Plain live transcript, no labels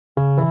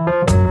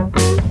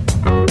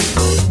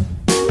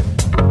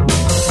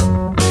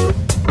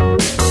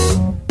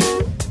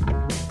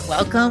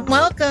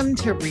Welcome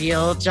to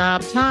Real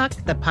Job Talk,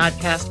 the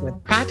podcast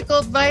with practical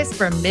advice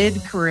for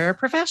mid-career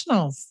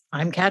professionals.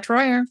 I'm Kat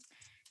Royer.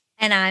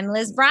 And I'm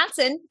Liz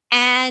Bronson.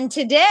 And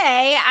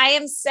today I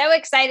am so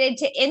excited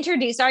to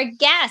introduce our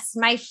guest,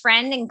 my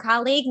friend and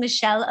colleague,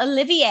 Michelle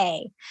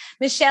Olivier.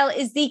 Michelle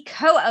is the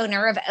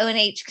co-owner of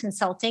ONH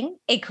Consulting,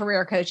 a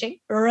career coaching,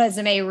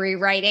 resume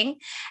rewriting,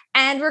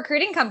 and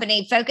recruiting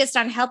company focused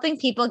on helping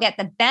people get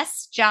the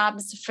best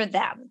jobs for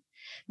them.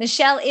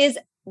 Michelle is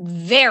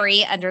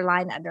very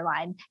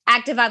underline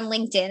active on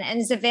LinkedIn and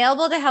is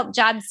available to help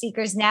job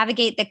seekers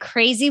navigate the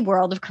crazy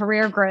world of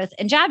career growth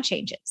and job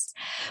changes.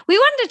 We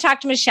wanted to talk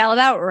to Michelle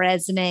about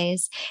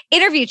resumes,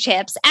 interview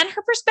tips, and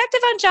her perspective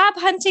on job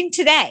hunting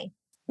today.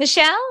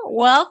 Michelle,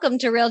 welcome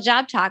to Real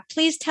Job Talk.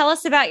 Please tell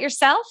us about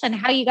yourself and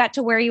how you got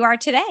to where you are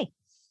today.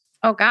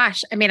 Oh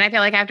gosh. I mean, I feel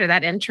like after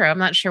that intro, I'm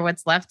not sure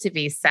what's left to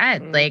be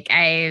said. Like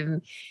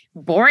I'm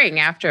boring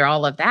after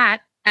all of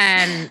that.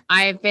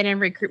 I've been in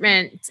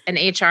recruitment and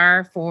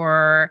HR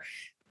for,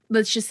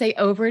 let's just say,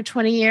 over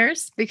 20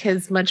 years,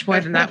 because much more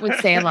than that would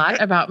say a lot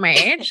about my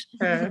age.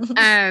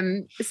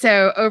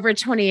 So over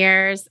 20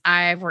 years,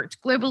 I've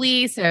worked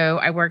globally. So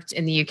I worked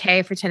in the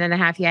UK for 10 and a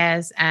half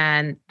years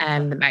and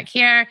back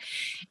here.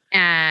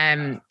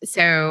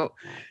 So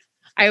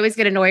I always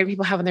get annoyed when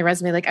people have on their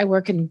resume, like, I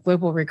work in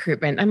global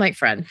recruitment. I'm like,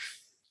 friend,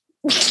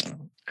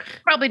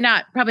 probably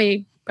not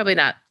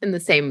in the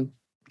same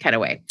kind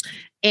of way.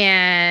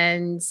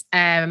 And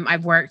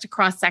I've worked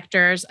across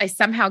sectors. I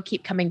somehow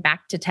keep coming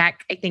back to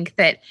tech. I think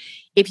that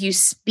if you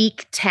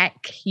speak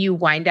tech, you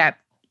wind up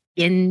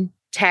in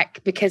tech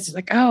because it's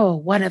like, oh,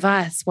 one of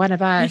us.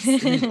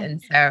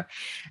 and so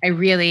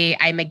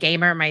I'm a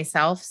gamer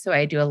myself. So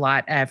I do a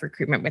lot of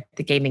recruitment with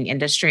the gaming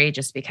industry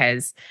just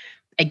because,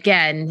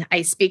 again,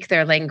 I speak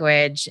their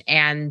language.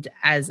 And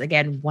as,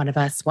 again, one of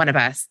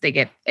us, they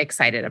get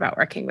excited about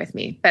working with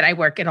me. But I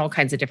work in all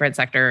kinds of different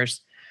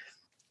sectors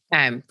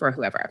for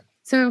whoever.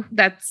 So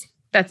that's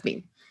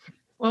me.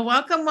 Well,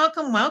 welcome.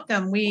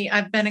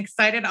 I've been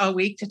excited all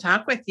week to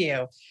talk with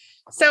you.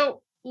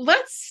 So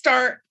let's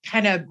start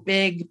kind of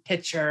big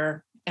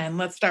picture, and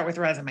let's start with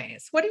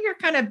resumes. What are your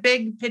kind of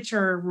big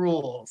picture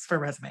rules for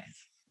resumes?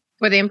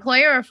 For the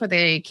employer or for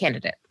the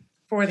candidate?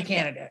 For the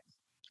candidate.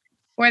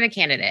 For the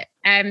candidate.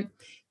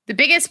 The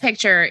biggest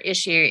picture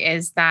issue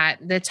is that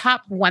the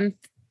top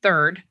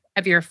 1/3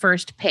 of your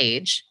first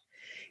page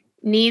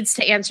needs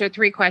to answer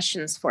 3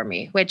 questions for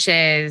me, which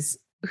is,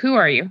 who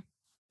are you?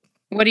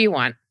 What do you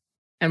want?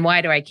 And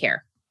why do I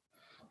care?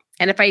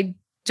 And if I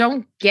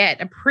don't get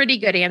a pretty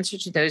good answer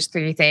to those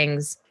 3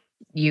 things,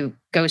 you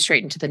go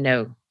straight into the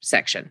no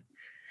section.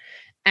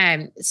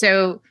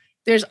 So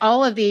there's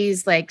all of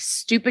these like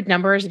stupid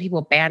numbers that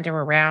people banter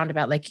around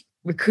about, like,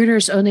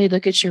 recruiters only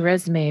look at your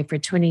resume for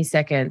 20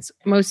 seconds,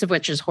 most of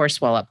which is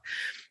horsewallop.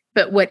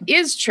 But what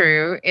is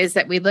true is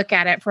that we look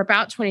at it for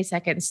about 20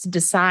 seconds to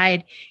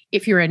decide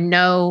if you're a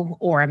no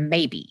or a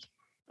maybe.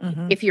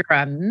 Mm-hmm. If you're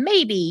a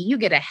maybe, you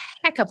get a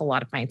heck of a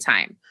lot of my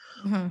time.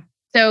 Mm-hmm.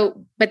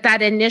 So, but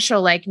that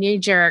initial like knee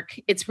jerk,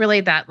 it's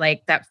really that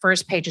like that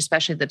first page,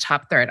 especially the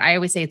top third. I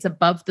always say it's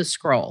above the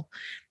scroll.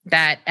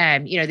 That,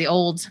 the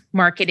old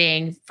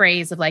marketing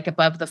phrase of like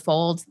above the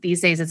fold, these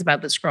days it's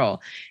above the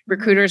scroll.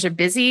 Recruiters are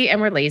busy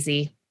and we're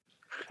lazy.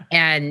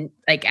 And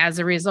like, as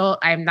a result,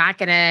 I'm not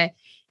going to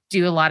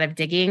do a lot of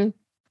digging.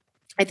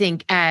 I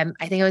think I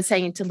was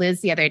saying to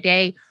Liz the other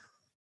day,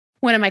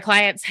 one of my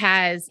clients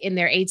has in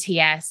their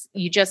ATS,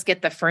 you just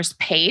get the first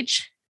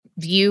page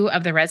view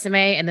of the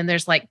resume. And then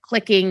there's like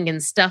clicking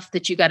and stuff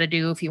that you got to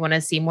do if you want to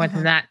see more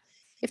than that.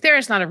 If there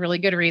is not a really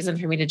good reason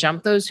for me to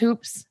jump those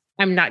hoops,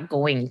 I'm not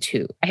going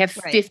to. I have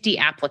 50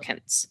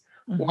 applicants.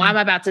 Well, I'm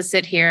about to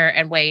sit here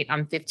and wait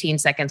on 15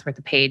 seconds worth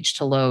of page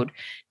to load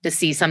to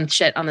see some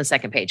shit on the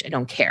second page. I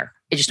don't care.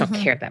 I just don't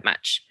care that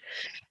much.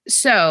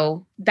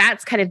 So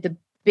that's kind of the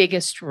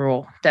biggest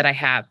rule that I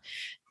have.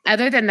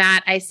 Other than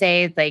that, I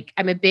say, like,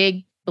 I'm a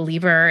big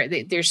believer.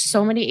 There's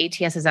so many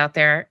ATSs out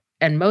there,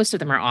 and most of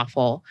them are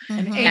awful.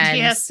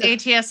 Mm-hmm.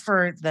 ATS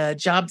for the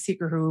job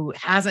seeker who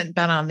hasn't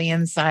been on the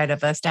inside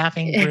of a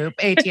staffing group.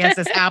 ATS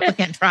is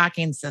applicant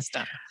tracking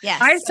system.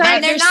 Yes,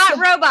 and they're not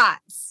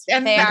robots.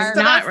 And they are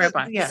not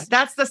robots.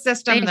 That's the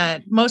system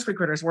that most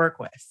recruiters work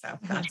with. So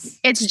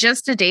it's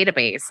just a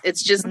database.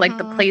 It's just like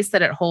the place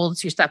that it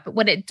holds your stuff. But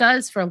what it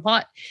does for a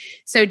lot,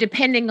 so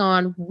depending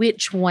on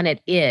which one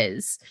it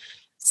is,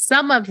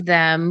 some of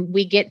them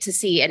we get to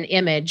see an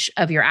image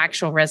of your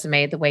actual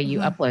resume the way you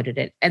uploaded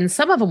it. And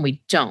some of them we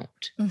don't.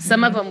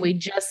 Some of them we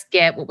just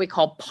get what we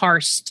call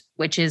parsed,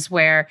 which is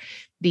where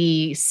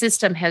the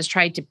system has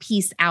tried to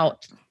piece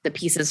out the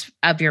pieces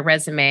of your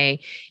resume.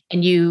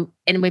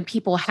 And when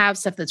people have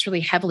stuff that's really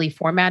heavily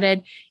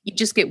formatted, you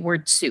just get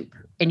word soup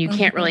and you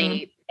can't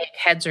really make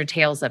heads or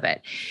tails of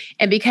it.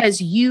 And because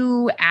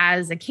you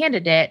as a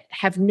candidate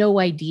have no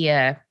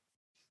idea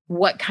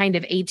what kind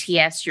of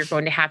ATS you're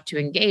going to have to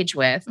engage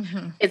with,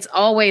 it's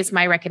always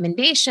my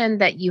recommendation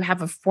that you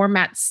have a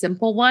format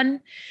simple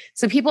one.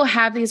 So people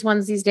have these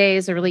ones these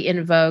days, are really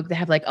in vogue. They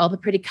have like all the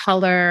pretty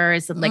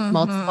colors and like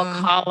multiple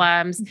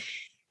columns.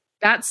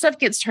 that stuff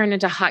gets turned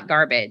into hot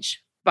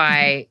garbage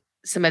by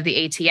some of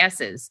the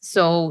ATSs.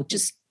 So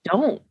just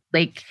don't.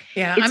 Like,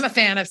 yeah, I'm a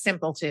fan of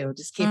simple too.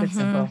 Just keep it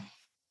simple.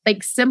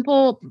 Like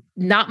simple,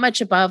 not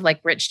much above like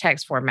rich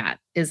text format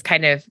is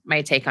kind of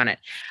my take on it.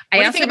 What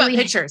do you think about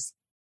pictures?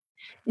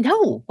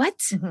 No, what?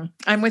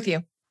 I'm with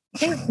you.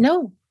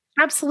 No,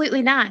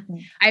 absolutely not.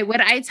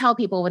 What I tell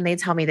people when they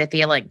tell me that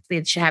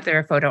they should have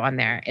their photo on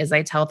there is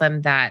I tell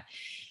them that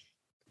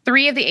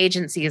 3 of the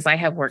agencies I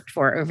have worked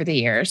for over the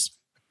years,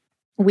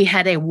 we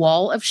had a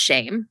wall of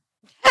shame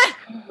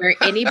where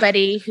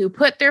anybody who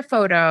put their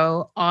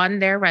photo on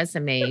their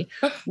resume,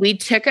 we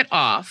took it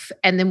off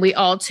and then we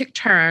all took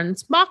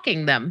turns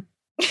mocking them.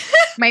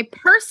 My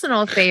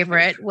personal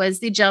favorite was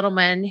the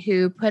gentleman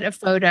who put a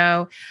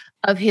photo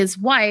of his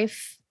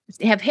wife,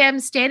 have him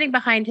standing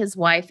behind his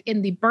wife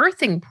in the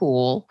birthing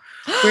pool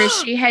where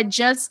she had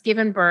just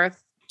given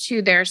birth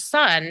to their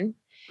son.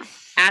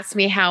 Ask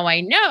me how I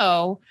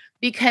know,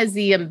 because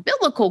the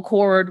umbilical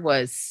cord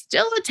was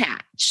still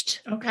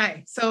attached.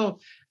 Okay. So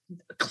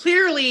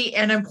clearly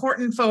an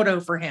important photo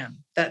for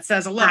him that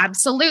says a lot.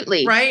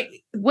 Absolutely. Right?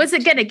 Was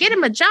it going to get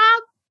him a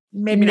job?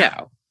 Maybe no.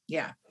 Not.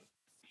 Yeah.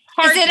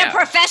 Is it a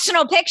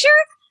professional picture?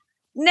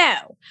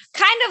 No.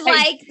 Kind of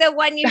like the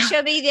one you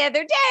showed me the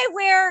other day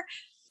where,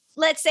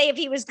 let's say if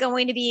he was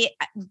going to be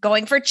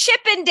going for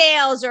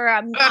Chippendales or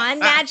on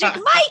Magic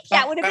Mike,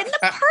 that would have been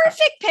the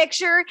perfect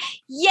picture.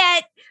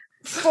 Yet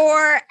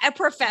for a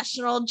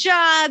professional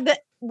job,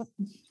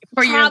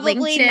 for your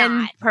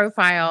LinkedIn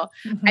profile.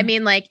 I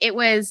mean, like it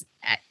was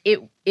an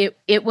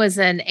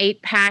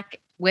 8-pack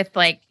with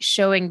like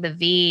showing the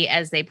V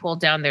as they pulled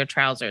down their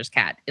trousers,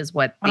 Kat, is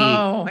what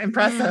the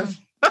impressive.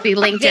 The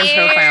LinkedIn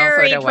profile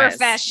photo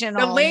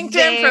professional. The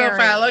LinkedIn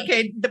profile.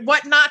 Okay.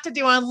 What not to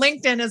do on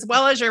LinkedIn as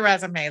well as your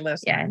resume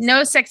list. Yeah.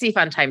 No sexy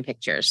fun time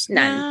pictures.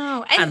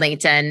 None on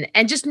LinkedIn.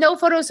 And just no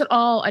photos at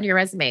all on your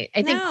resume.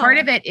 I think part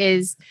of it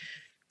is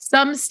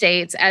some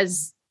states,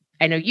 as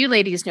I know you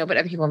ladies know, but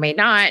other people may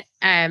not,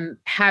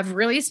 have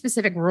really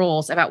specific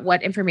rules about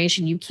what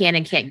information you can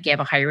and can't give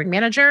a hiring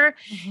manager.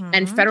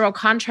 And federal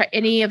contract,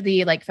 any of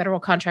the like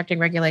federal contracting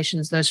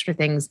regulations, those sort of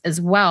things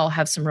as well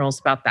have some rules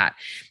about that.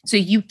 So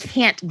you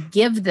can't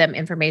give them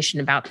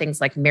information about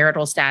things like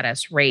marital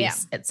status,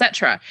 race,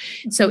 etc.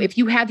 So if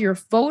you have your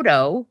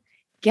photo,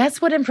 guess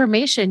what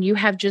information you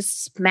have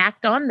just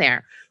smacked on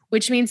there?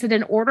 Which means that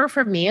in order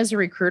for me as a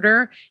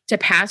recruiter to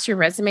pass your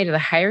resume to the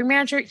hiring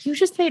manager, you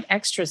just made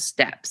extra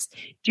steps.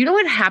 Do you know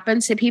what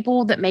happens to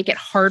people that make it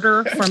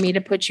harder for me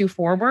to put you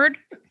forward?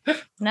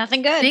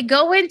 Nothing good. They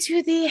go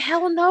into the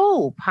hell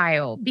no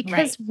pile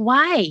because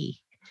why?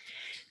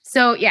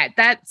 So yeah,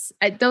 that's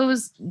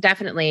those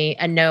definitely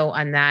a no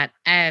on that.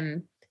 I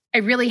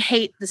really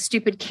hate the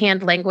stupid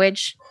canned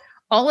language.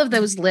 All of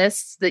those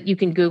lists that you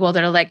can Google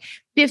that are like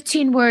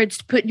 15 words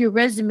to put in your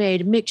resume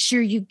to make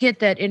sure you get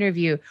that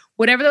interview.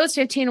 Whatever those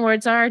 15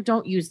 words are,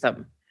 don't use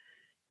them.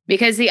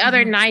 Because the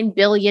other 9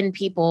 billion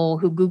people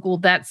who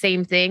Googled that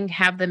same thing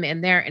have them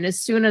in there. And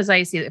as soon as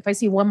if I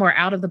see one more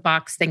out of the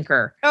box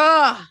thinker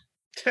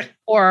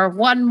or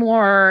one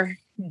more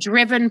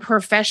driven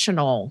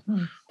professional,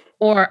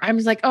 or I'm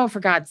just like, oh, for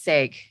God's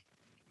sake.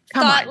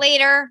 Thought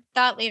leader.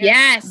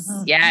 Yes.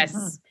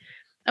 Yes.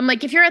 I'm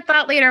like, if you're a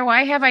thought leader,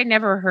 why have I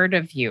never heard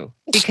of you?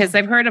 Because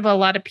I've heard of a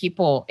lot of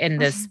people in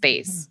this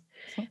space.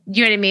 Do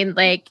you know what I mean?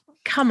 Like,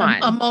 come on.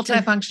 A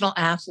multifunctional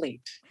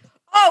athlete.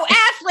 Oh,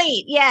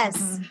 athlete.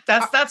 Yes.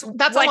 That's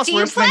almost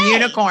worse than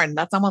unicorn.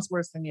 That's almost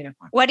worse than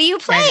unicorn. What do you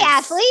play,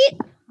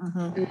 athlete?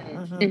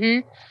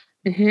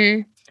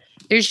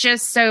 There's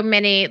just so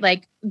many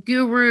like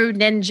guru,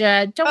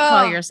 ninja. Don't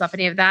call yourself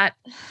any of that.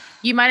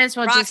 You might as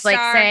well just like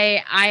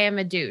say, I am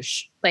a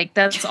douche. Like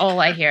that's all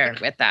I hear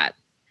with that.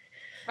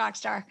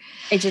 Rockstar.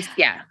 It just,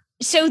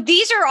 So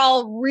these are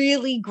all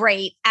really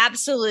great,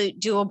 absolute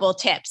doable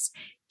tips.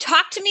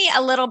 Talk to me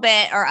a little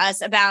bit or us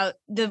about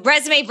the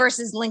resume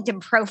versus LinkedIn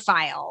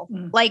profile.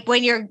 Like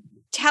when you're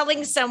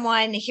telling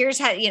someone, here's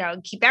how,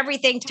 keep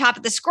everything top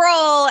of the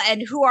scroll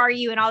and who are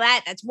you and all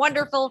that. That's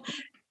wonderful.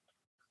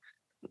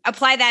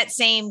 Apply that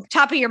same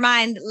top of your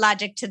mind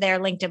logic to their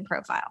LinkedIn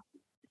profile.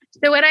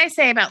 So what I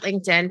say about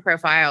LinkedIn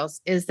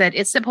profiles is that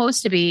it's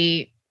supposed to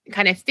be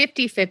kind of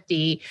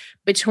 50-50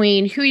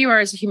 between who you are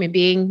as a human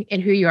being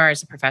and who you are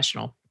as a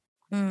professional.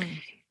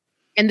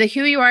 And the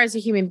who you are as a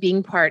human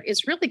being part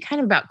is really kind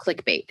of about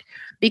clickbait,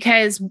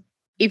 because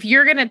if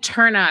you're going to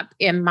turn up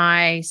in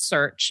my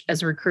search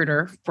as a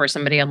recruiter for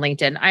somebody on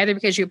LinkedIn, either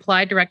because you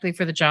applied directly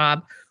for the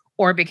job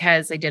or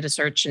because I did a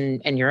search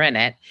and you're in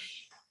it,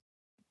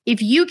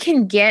 if you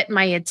can get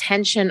my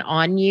attention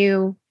on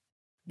you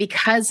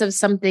because of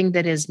something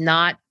that is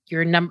not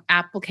your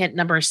applicant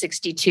number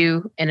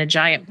 62 in a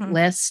giant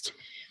list,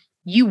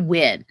 you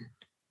win.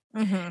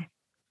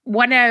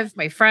 One of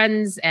my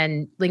friends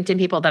and LinkedIn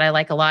people that I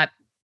like a lot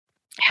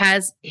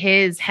has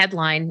his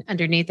headline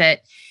underneath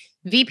it,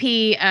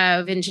 VP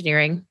of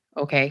Engineering.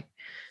 Okay.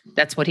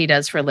 That's what he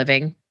does for a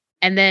living.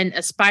 And then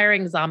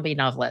aspiring zombie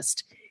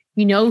novelist.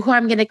 You know who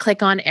I'm going to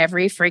click on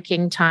every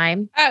freaking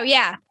time? Oh,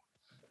 yeah.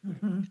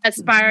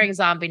 Aspiring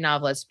zombie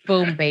novelist.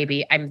 Boom,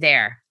 baby. I'm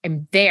there.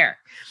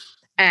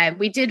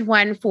 We did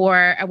one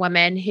for a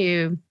woman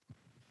who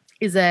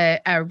is a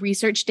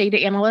research data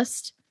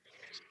analyst.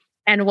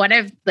 And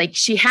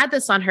she had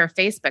this on her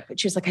Facebook, but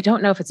she was like, I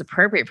don't know if it's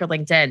appropriate for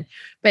LinkedIn,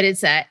 but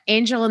it's an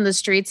angel in the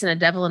streets and a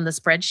devil in the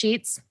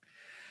spreadsheets.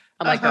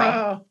 I'm like,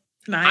 girl,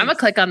 nice. I'm going to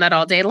click on that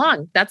all day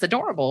long. That's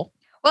adorable.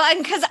 Well,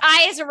 and because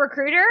I, as a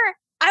recruiter,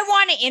 I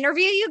want to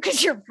interview you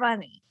because you're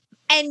funny.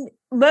 And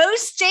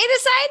most data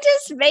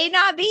scientists may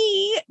not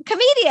be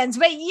comedians,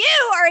 but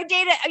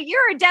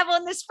you're a devil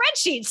in the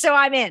spreadsheet. So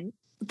I'm in.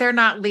 They're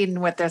not leading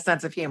with their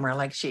sense of humor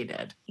like she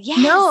did. Yes.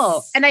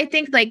 No. And I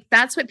think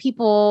that's what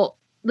people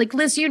like,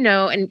 Liz,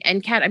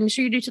 and Kat, I'm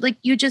sure you do too. Like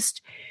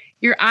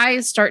your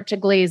eyes start to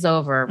glaze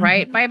over,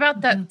 right? By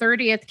about that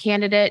 30th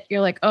candidate,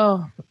 you're like,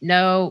 oh,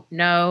 no,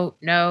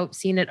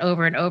 seen it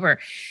over and over.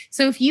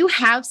 So if you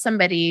have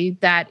somebody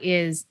that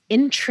is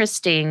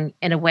interesting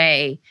in a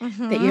way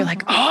that you're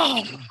like,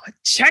 oh,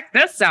 check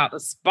this out,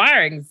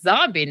 aspiring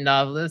zombie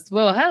novelist.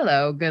 Well,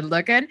 hello, good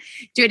looking.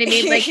 Do you know what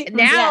I mean? Like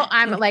now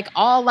I'm like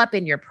all up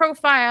in your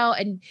profile,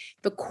 and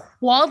the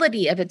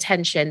quality of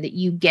attention that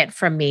you get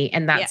from me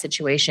in that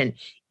situation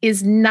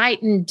is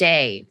night and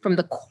day from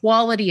the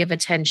quality of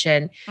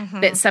attention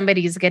that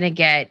somebody's going to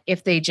get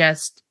if they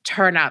just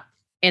turn up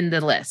in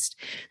the list.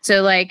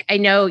 So like, I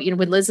know,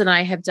 when Liz and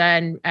I have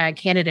done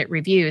candidate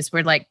reviews,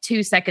 we're like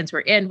 2 seconds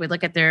we're in, we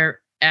look at their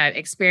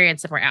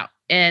experience and we're out,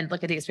 and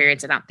look at the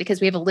experience and out,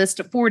 because we have a list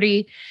of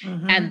 40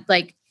 and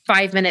like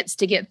 5 minutes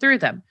to get through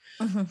them.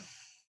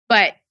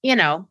 But,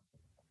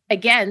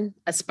 again,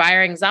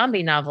 aspiring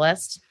zombie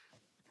novelist,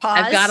 Pause.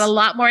 I've got a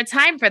lot more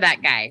time for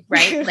that guy,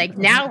 right? Like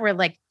now we're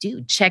like,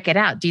 dude, check it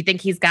out. Do you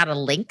think he's got a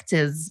link to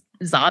his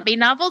zombie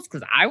novels?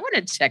 Because I want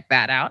to check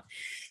that out.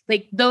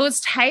 Like those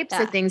types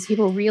of things,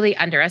 people really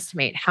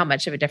underestimate how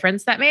much of a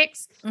difference that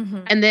makes.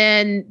 And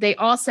then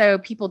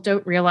people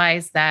don't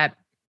realize that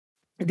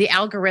the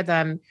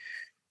algorithm,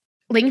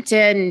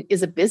 LinkedIn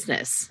is a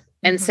business.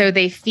 And so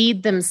they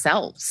feed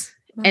themselves.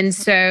 And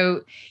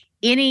so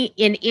in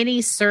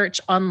any search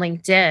on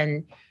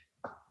LinkedIn,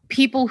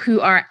 people who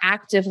are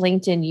active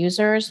LinkedIn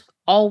users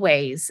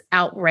always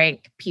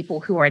outrank people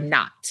who are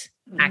not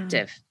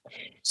active.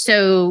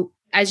 So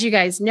as you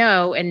guys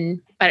know,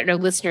 and I don't know,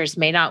 listeners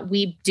may not,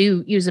 we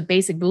do use a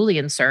basic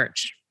Boolean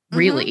search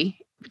really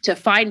to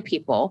find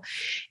people.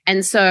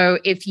 And so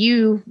if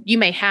you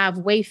may have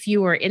way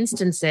fewer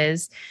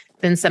instances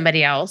than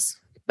somebody else,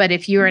 but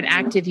if you're an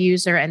active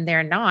user and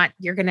they're not,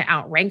 you're going to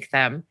outrank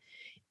them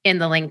in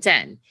the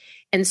LinkedIn.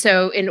 And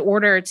so in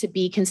order to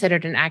be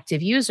considered an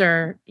active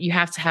user, you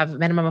have to have a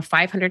minimum of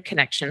 500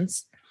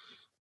 connections,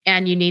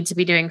 and you need to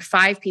be doing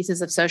 5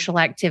 pieces of social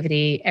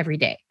activity every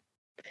day.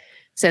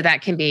 So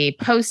that can be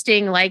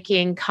posting,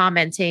 liking,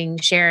 commenting,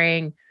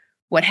 sharing,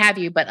 what have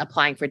you, but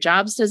applying for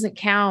jobs doesn't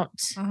count.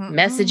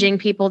 Messaging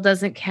people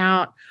doesn't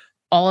count,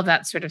 all of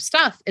that sort of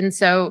stuff. And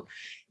so,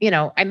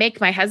 I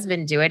make my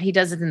husband do it. He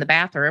does it in the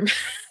bathroom.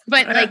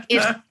 But like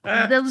it's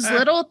those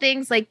little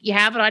things, like you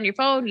have it on your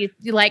phone, you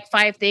like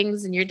 5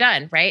 things and you're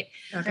done, right?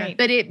 Okay.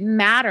 But it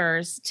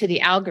matters to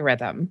the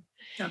algorithm.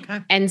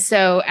 Okay. And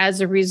so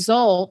as a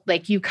result,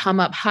 like you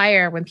come up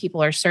higher when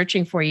people are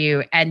searching for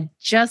you, and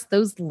just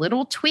those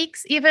little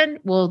tweaks even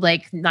will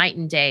like night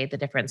and day the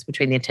difference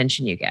between the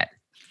attention you get.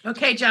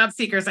 Okay, job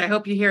seekers, I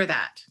hope you hear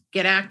that.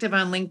 Get active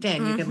on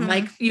LinkedIn.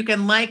 You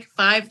can like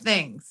 5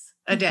 things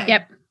a day.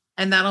 Yep.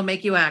 And that'll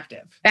make you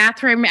active.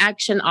 Bathroom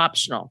action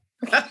optional.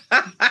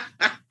 But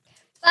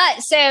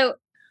so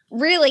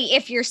really,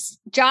 if you're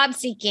job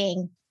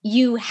seeking,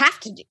 you have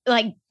to do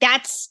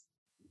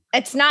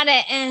it's not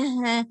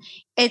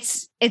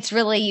it's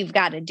really, you've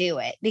got to do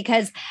it,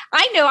 because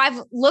I know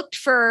I've looked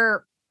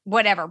for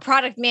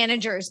product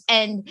managers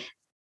and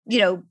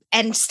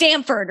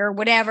Stanford or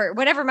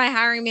whatever my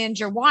hiring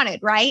manager wanted.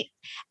 Right.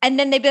 And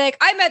then they'd be like,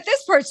 I met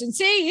this person.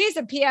 See, he's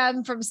a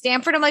PM from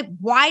Stanford. I'm like,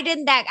 why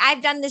didn't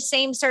I've done the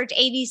same search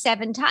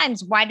 87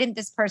 times. Why didn't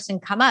this person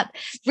come up?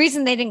 The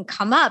reason they didn't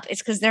come up is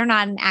because they're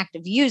not an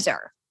active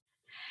user.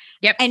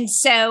 Yep. And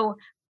so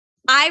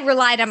I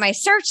relied on my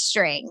search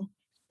string,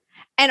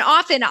 and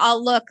often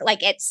I'll look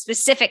like at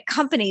specific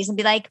companies and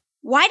be like,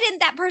 why didn't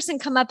that person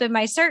come up in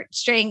my search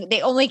string?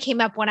 They only came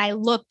up when I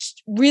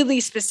looked really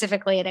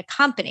specifically at a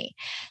company.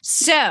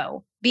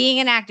 So being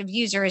an active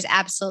user is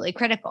absolutely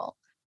critical.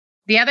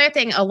 The other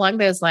thing along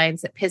those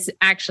lines that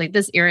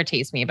this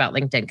irritates me about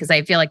LinkedIn, because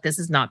I feel like this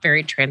is not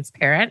very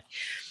transparent.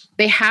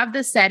 They have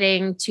the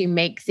setting to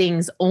make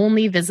things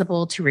only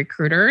visible to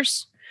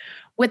recruiters.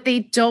 What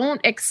they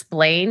don't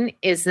explain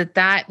is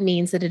that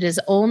means that it is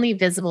only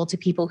visible to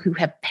people who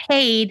have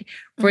paid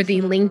for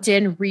the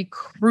LinkedIn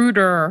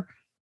recruiter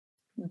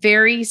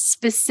very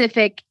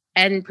specific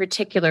and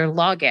particular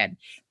login.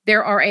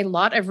 There are a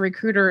lot of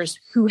recruiters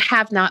who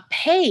have not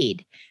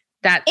paid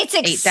that it's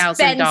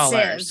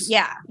 $8,000.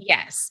 Yeah.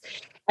 Yes.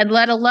 And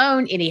let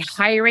alone any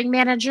hiring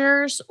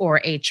managers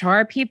or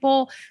HR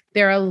people.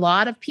 There are a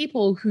lot of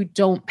people who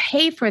don't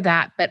pay for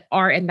that, but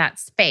are in that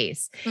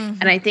space.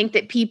 And I think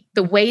that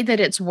the way that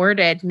it's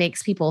worded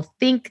makes people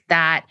think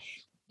that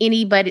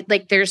anybody,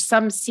 like there's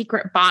some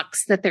secret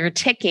box that they're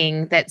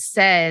ticking that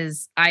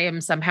says I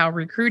am somehow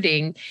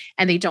recruiting,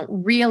 and they don't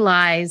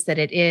realize that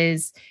it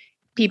is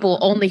people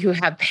only who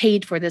have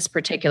paid for this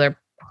particular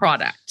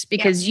product.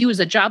 Because you as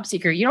a job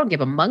seeker, you don't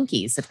give a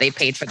monkeys if they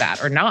paid for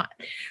that or not,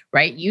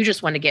 right? You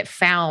just want to get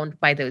found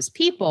by those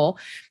people.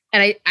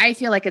 And I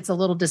feel like it's a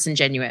little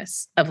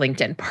disingenuous of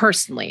LinkedIn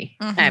personally,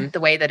 the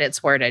way that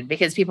it's worded,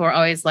 because people are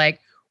always like,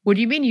 what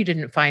do you mean you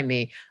didn't find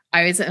me?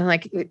 I'm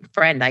like,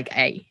 friend, like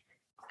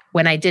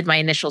when I did my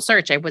initial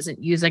search, I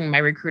wasn't using my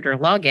recruiter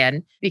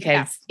login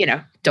because,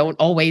 don't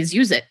always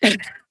use it.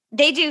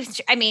 They do.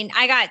 I mean,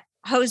 I got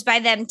hosed by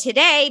them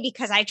today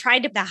because I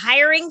tried the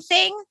hiring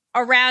thing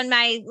around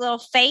my little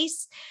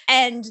face,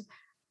 and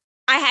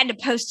I had to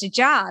post a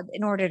job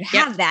in order to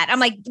have that. I'm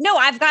like, no,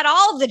 I've got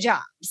all the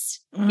jobs.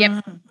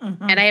 Yep.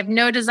 And I have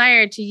no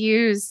desire to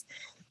use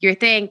your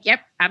thing. Yep,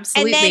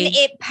 absolutely. And then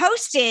it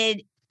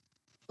posted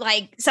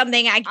like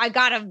something. I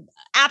got an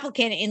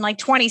applicant in like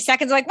 20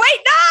 seconds. Like, wait,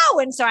 no.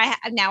 And so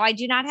now I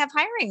do not have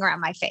hiring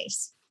around my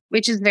face.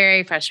 Which is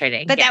very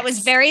frustrating. But that was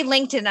very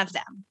LinkedIn of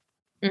them.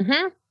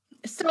 Mm-hmm.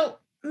 So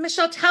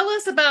Michelle, tell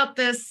us about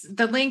the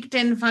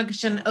LinkedIn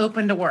function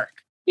open to work.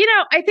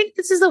 I think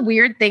this is a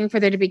weird thing for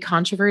there to be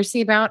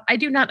controversy about. I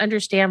do not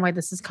understand why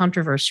this is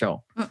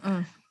controversial.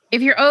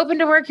 If you're open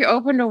to work, you're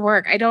open to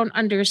work. I don't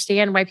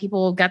understand why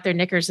people got their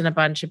knickers in a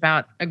bunch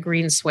about a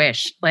green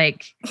swish.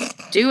 Like,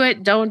 do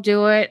it, don't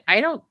do it.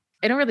 I don't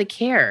really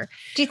care.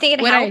 Do you think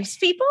it helps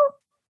people?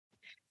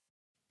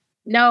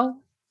 No,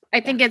 I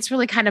think it's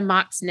really kind of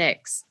mocks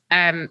nicks.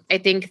 I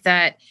think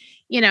that,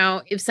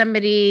 if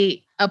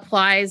somebody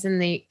applies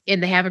and they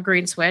have a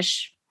green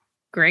swish,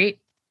 great.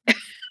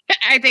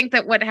 I think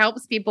that what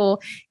helps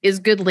people is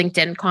good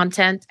LinkedIn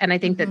content. And I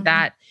think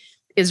that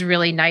is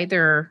really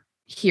neither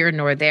here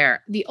nor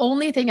there. The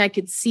only thing I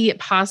could see it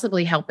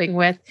possibly helping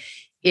with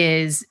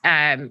is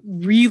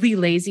really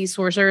lazy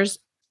sourcers,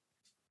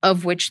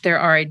 of which there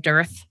are a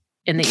dearth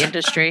in the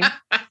industry.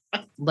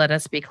 Let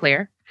us be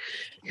clear.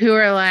 Who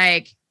are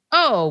like,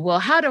 oh, well,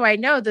 how do I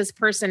know this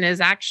person is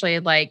actually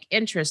like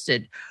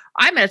interested?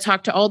 I'm going to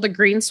talk to all the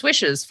green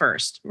swishes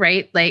first,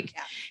 right?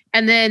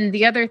 And then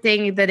the other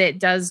thing that it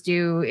does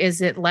do is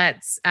it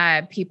lets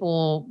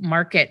people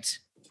market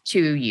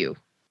to you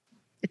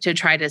to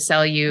try to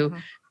sell you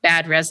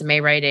bad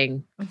resume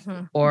writing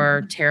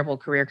or terrible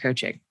career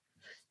coaching.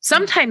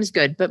 Sometimes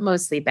good, but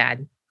mostly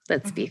bad.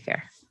 Let's be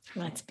fair.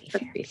 Let's be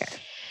fair.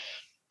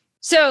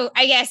 So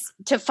I guess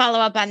to follow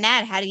up on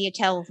that, how do you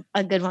tell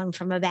a good one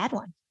from a bad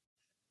one?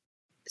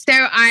 So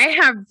I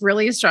have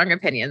really strong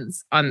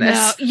opinions on this.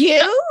 No,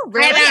 you?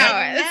 Really?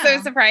 I know. It's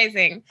so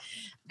surprising.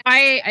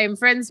 I am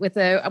friends with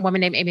a woman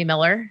named Amy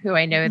Miller, who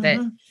I know that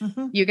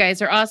you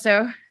guys are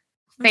also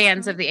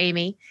fans of the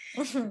Amy.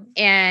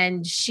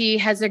 And she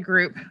has a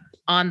group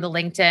on the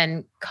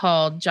LinkedIn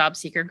called Job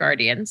Seeker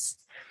Guardians.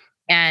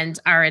 And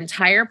our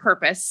entire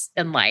purpose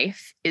in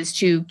life is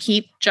to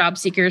keep job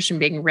seekers from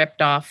being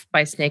ripped off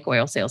by snake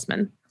oil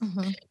salesmen.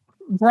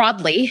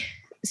 Broadly.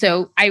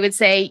 So I would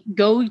say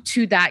go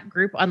to that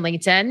group on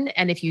LinkedIn.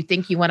 And if you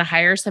think you want to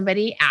hire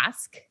somebody,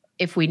 ask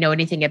if we know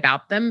anything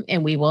about them,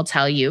 and we will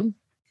tell you,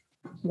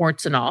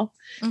 warts and all.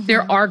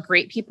 There are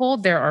great people.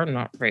 There are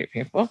not great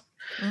people.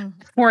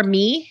 For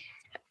me,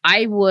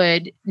 I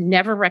would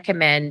never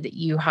recommend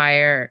you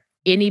hire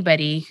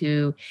anybody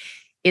who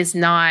is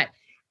not,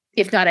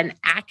 if not an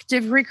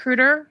active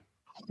recruiter,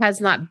 has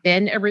not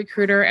been a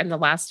recruiter in the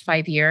last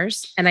 5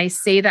 years. And I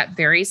say that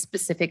very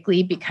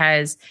specifically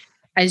because,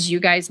 as you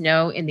guys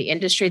know, in the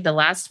industry, the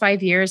last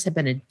 5 years have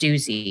been a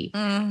doozy.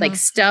 Like,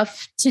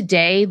 stuff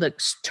today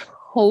looks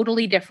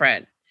totally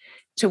different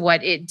to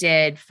what it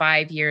did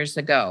 5 years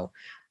ago.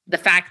 The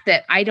fact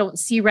that I don't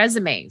see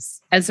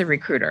resumes as a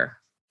recruiter,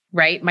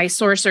 right? My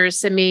sourcers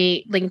send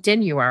me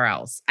LinkedIn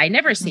URLs. I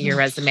never see your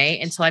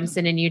resume until I'm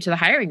sending you to the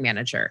hiring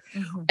manager,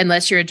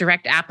 unless you're a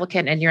direct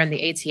applicant and you're in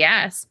the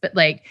ATS. But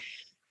like,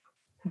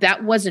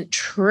 that wasn't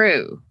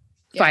true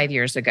 5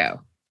 years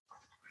ago.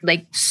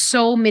 Like,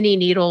 so many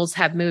needles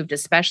have moved,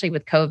 especially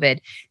with COVID,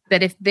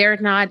 that if they're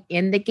not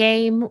in the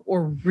game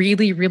or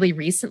really, really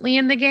recently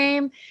in the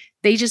game,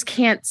 they just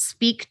can't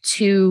speak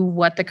to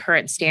what the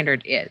current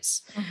standard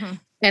is.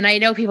 And I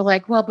know people are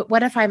like, well, but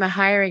what if I'm a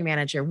hiring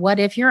manager? What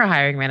if you're a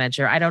hiring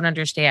manager? I don't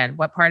understand.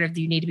 What part of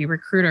you need to be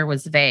recruiter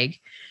was vague.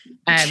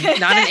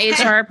 Not an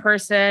HR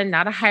person,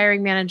 not a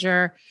hiring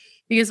manager.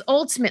 Because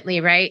ultimately,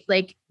 right,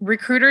 like,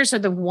 recruiters are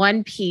the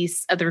one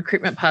piece of the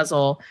recruitment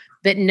puzzle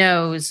that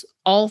knows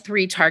all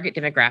three target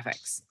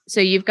demographics.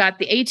 So you've got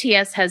the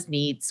ATS has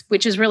needs,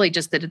 which is really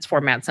just that it's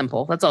format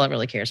simple. That's all it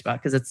really cares about,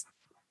 because it's,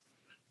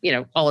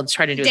 all it's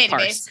trying to do is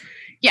parse.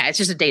 Yeah, it's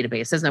just a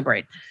database. There's no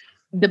brain.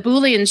 The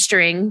Boolean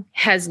string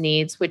has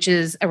needs, which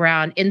is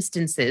around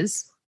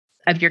instances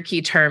of your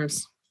key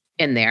terms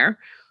in there.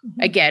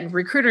 Again,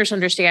 recruiters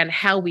understand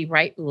how we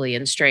write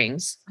Boolean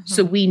strings.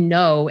 So we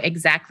know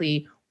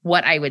exactly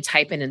what I would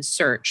type in and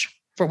search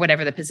for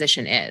whatever the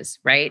position is,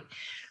 right?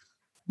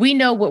 We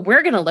know what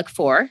we're going to look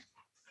for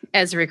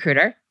as a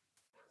recruiter.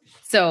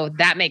 So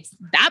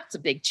that's a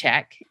big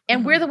check.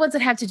 And we're the ones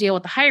that have to deal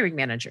with the hiring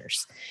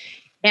managers.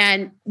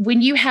 And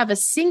when you have a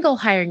single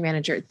hiring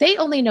manager, they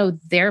only know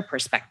their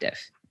perspective.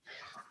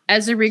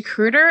 As a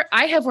recruiter,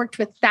 I have worked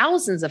with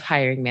thousands of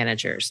hiring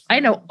managers. I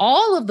know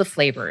all of the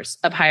flavors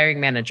of hiring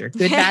manager,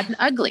 good, bad, and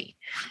ugly,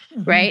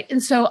 right?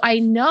 And so I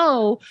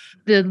know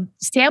the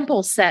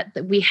sample set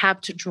that we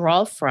have to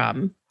draw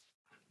from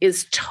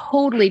is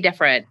totally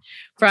different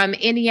from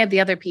any of the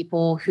other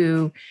people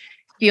who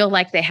feel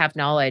like they have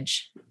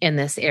knowledge in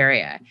this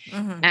area.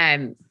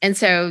 And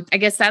so I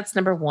guess that's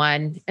number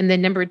one. And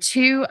then number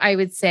two, I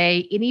would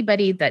say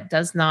anybody that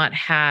does not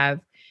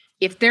have,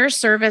 if their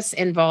service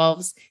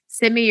involves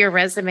send me your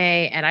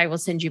resume and I will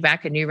send you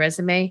back a new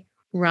resume,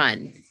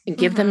 run and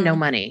give them no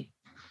money,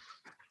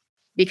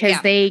 because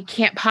they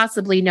can't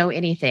possibly know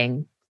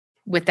anything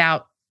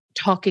without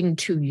talking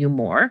to you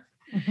more.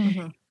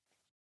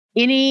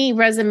 Any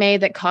resume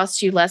that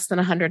costs you less than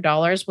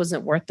 $100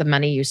 wasn't worth the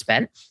money you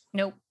spent.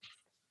 Nope.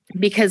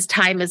 Because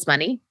time is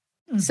money.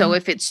 So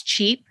if it's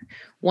cheap,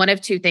 one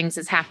of two things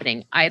is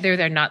happening. Either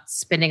they're not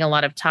spending a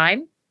lot of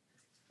time,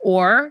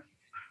 or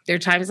their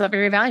time is not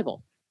very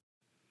valuable.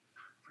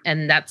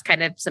 And that's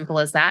kind of simple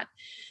as that.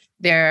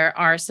 There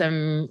are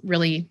some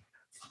really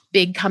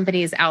big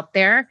companies out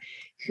there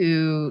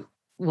who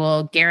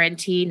will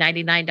guarantee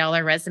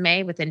 $99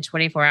 resume within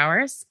 24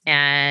 hours.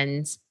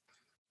 And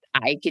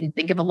I can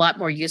think of a lot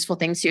more useful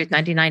things to do with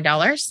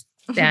 $99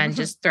 than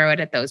just throw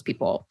it at those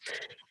people.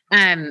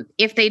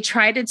 If they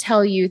try to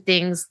tell you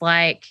things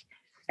like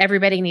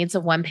everybody needs a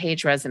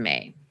one-page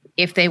resume,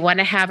 if they want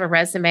to have a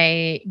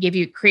resume,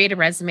 create a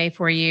resume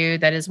for you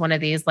that is one of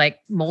these like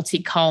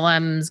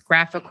multi-columns,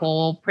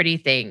 graphical, pretty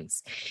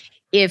things.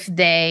 If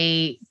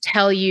they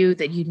tell you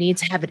that you need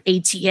to have an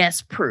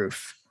ATS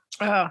proof.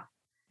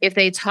 If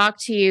they talk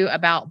to you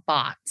about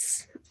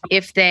bots,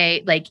 if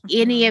they like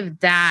any of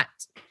that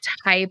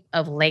type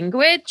of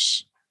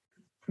language,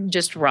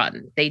 just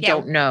run. They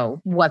don't know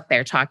what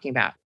they're talking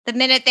about. The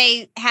minute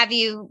they have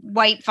you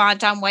white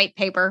font on white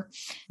paper.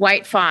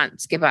 White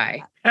fonts,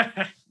 goodbye.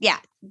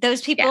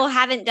 Those people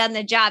haven't done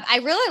the job. I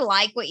really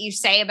like what you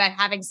say about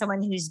having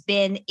someone who's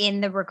been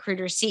in the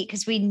recruiter seat,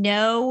 because we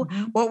know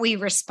what we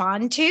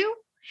respond to.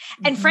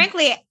 And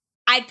frankly,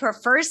 I'd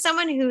prefer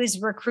someone who is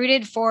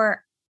recruited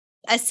for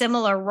a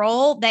similar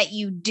role that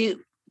you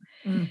do,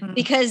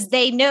 because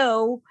they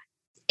know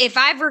if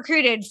I've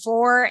recruited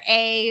for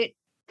a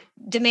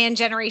demand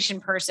generation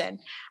person,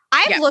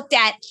 I've looked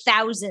at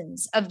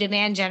thousands of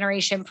demand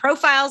generation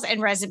profiles and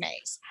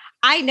resumes.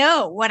 I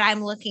know what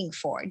I'm looking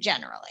for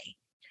generally.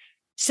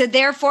 So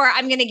therefore,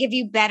 I'm going to give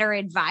you better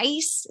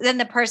advice than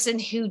the person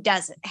who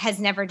has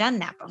never done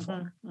that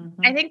before.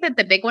 I think that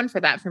the big one for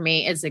that for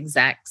me is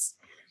execs.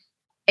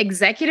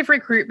 Executive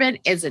recruitment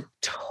is a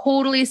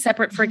totally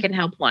separate freaking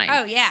helpline.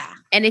 Oh, yeah.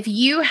 And if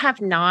you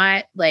have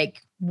not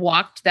like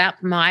walked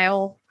that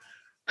mile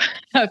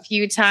a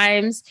few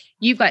times,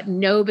 you've got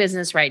no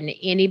business writing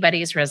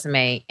anybody's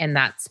resume in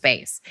that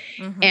space.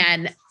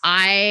 And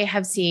I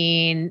have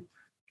seen,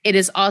 it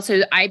is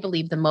also, I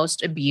believe, the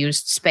most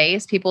abused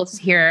space. People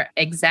hear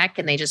exec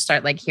and they just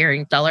start like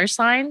hearing dollar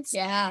signs.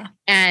 Yeah.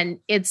 And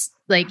it's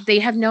like, they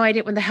have no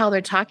idea what the hell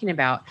they're talking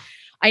about.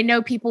 I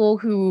know people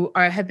who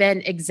have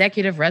been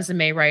executive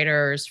resume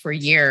writers for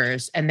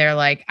years, and they're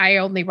like, I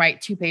only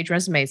write 2-page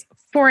resumes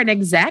for an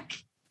exec.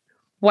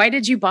 Why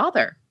did you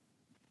bother?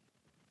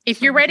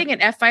 If you're writing an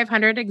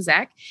F500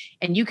 exec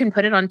and you can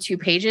put it on 2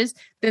 pages,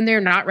 then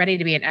they're not ready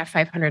to be an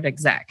F500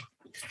 exec.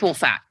 Full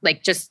fact.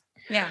 Like just,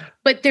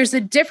 but there's a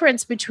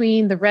difference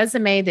between the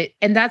resume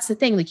and that's the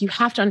thing, like you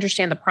have to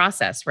understand the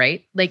process,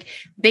 right? Like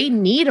they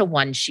need a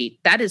one sheet.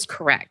 That is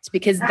correct,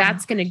 because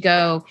that's going to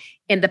go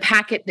in the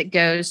packet that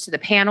goes to the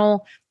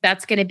panel.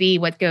 That's going to be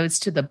what goes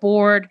to the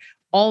board,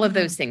 all of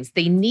those things.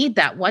 They need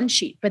that one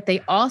sheet, but they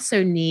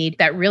also need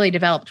that really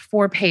developed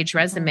 4-page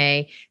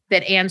resume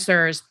that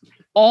answers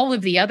all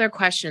of the other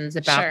questions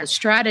about the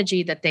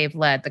strategy that they've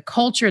led, the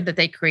culture that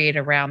they create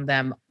around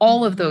them,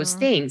 all of those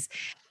things.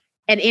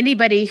 And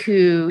anybody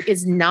who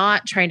is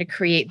not trying to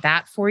create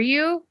that for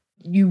you,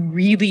 you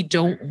really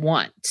don't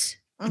want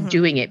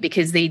doing it,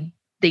 because they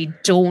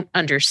don't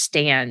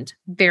understand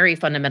very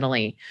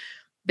fundamentally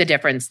the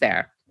difference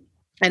there.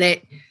 And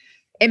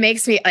it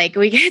makes me like,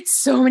 we get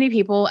so many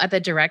people at the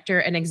director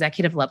and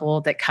executive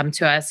level that come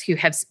to us who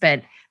have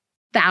spent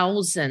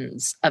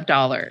thousands of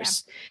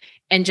dollars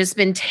and just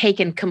been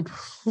taken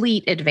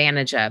complete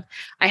advantage of.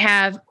 I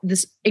have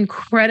this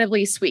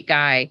incredibly sweet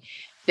guy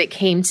that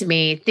came to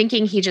me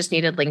thinking he just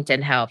needed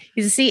LinkedIn help.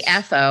 He's a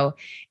CFO,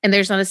 and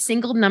there's not a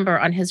single number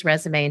on his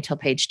resume until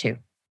page 2.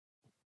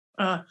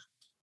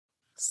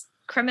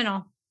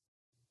 Criminal.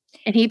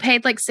 And he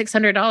paid like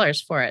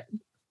 $600 for it.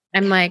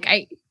 I'm like,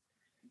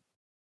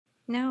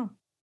 no.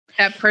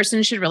 That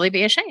person should really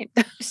be ashamed.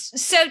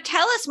 So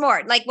tell us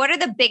more. Like, what are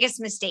the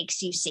biggest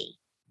mistakes you see?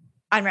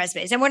 on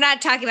resumes. And we're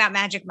not talking about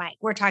Magic Mike.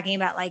 We're talking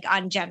about like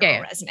on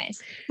general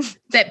resumes.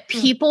 That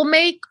people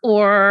make,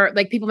 or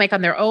like people make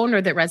on their own,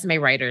 or that resume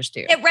writers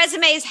do? That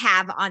resumes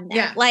have on them.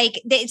 Yeah.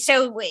 Like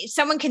so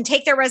someone can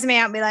take their resume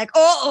out and be like,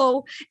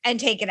 oh, and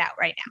take it out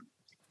right now.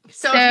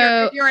 So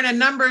if you're in a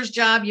numbers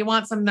job, you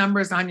want some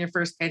numbers on your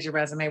first page of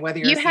resume, whether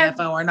you're a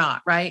CFO or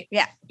not, right?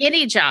 Yeah.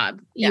 Any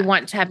job, you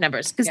want to have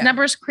numbers, because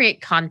numbers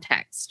create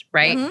context,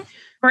 right? Mm-hmm.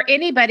 For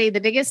anybody,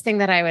 the biggest thing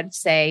that I would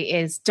say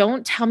is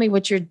don't tell me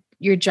what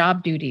your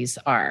job duties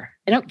are.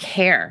 I don't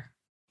care.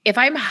 If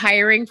I'm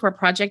hiring for a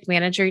project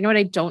manager, you know what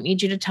I don't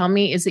need you to tell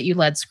me is that you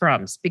led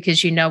scrums,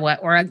 because you know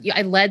what, or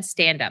I led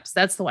stand-ups.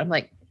 That's the one I'm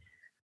like,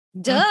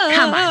 duh.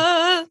 Come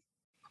on.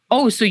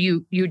 Oh, so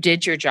you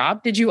did your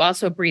job? Did you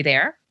also breathe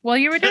air while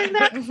you were doing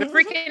that?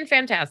 Freaking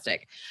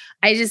fantastic.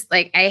 I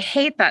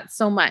hate that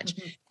so much.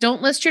 Mm-hmm.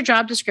 Don't list your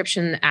job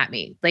description at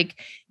me. Like,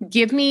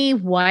 give me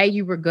why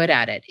you were good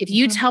at it. If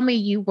you tell me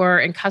you were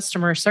in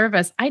customer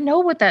service, I know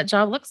what that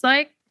job looks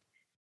like,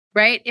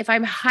 right? If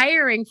I'm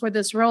hiring for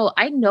this role,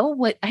 I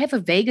have a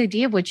vague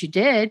idea of what you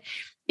did.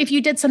 If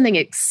you did something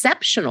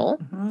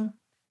exceptional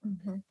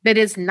that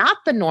is not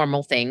the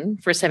normal thing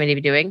for somebody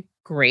to be doing,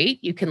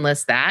 great, you can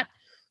list that.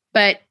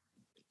 But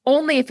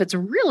only if it's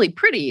really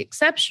pretty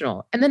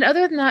exceptional. And then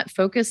other than that,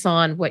 focus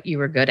on what you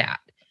were good at.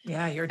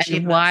 Yeah, your and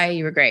achievements. why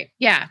you were great.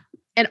 Yeah.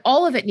 And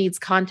all of it needs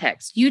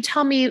context. You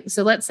tell me,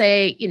 so let's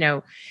say,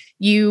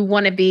 you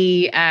want to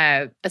be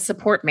a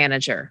support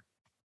manager.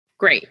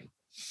 Great.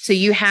 So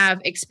you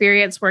have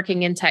experience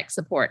working in tech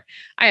support.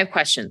 I have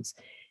questions.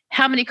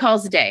 How many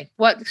calls a day?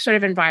 What sort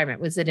of environment?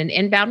 Was it an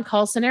inbound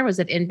call center? Was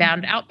it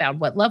inbound, outbound?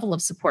 What level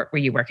of support were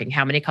you working?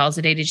 How many calls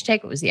a day did you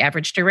take? What was the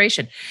average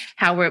duration?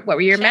 What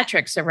were your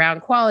metrics around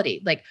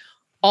quality? Like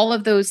all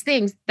of those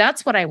things.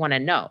 That's what I want to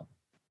know.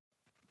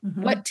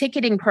 What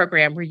ticketing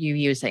program were you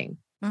using?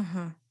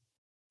 And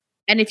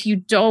if you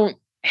don't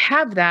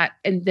have that,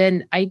 and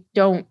then I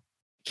don't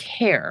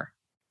care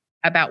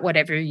about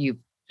whatever you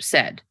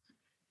said.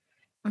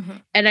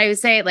 And I would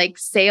say, like,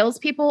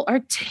 salespeople are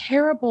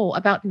terrible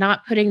about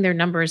not putting their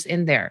numbers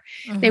in there.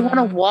 They want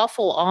to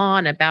waffle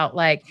on about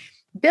like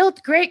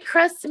build great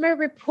customer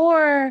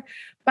rapport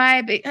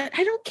by.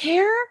 I don't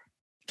care.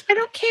 I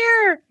don't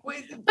care.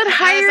 But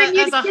hiring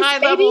as a high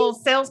level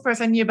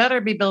salesperson, you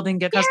better be building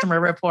good customer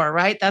rapport,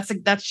 right?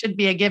 That should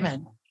be a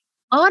given.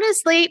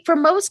 Honestly, for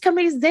most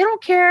companies, they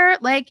don't care.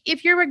 Like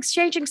if you're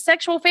exchanging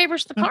sexual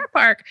favors to the car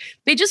park,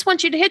 they just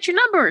want you to hit your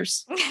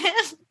numbers.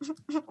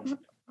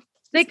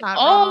 Like,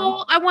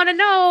 all I want to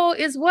know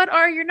is what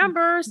are your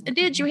numbers and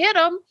did you hit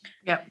them?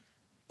 Yep.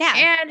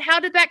 Yeah. And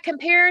how did that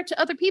compare to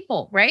other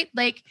people? Right.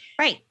 Like,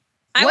 right.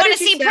 I want to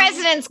see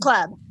President's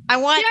Club. I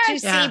want to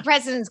see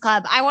President's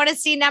Club. I want to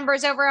see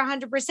numbers over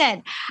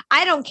 100%.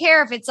 I don't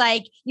care if it's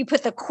like you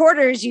put the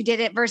quarters you did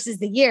it versus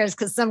the years,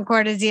 because some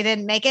quarters you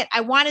didn't make it.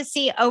 I want to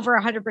see over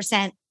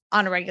 100%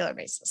 on a regular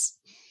basis.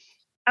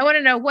 I want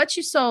to know what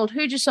you sold,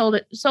 who'd you sold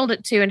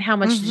it to, and how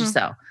much did you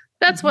sell?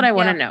 That's what I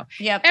want to know.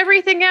 Yep.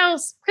 Everything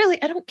else,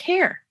 really, I don't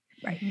care.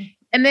 Right.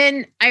 And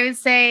then I would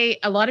say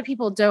a lot of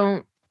people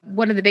don't.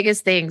 One of the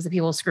biggest things that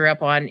people screw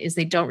up on is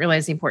they don't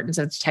realize the importance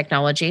of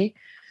technology.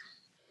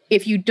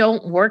 If you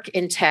don't work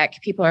in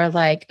tech, people are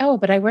like, oh,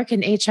 but I work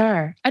in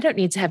HR. I don't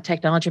need to have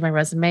technology on my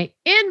resume.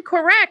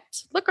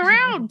 Incorrect. Look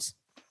around.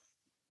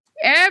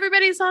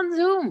 Everybody's on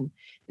Zoom.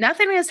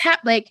 Nothing has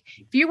happened. Like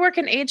if you work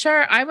in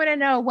HR, I want to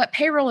know what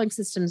payrolling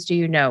systems do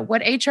you know?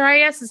 What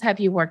HRISs have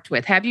you worked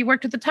with? Have you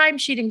worked with the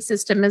timesheeting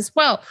system as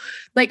well?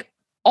 Like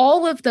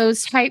all of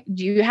those type,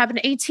 do you have an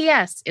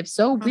ATS? If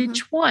so,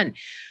 which one?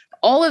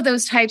 All of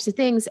those types of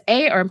things,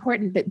 A, are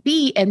important, but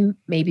B, and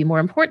maybe more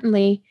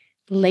importantly,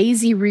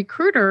 lazy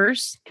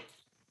recruiters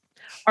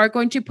are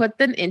going to put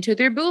them into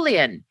their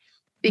Boolean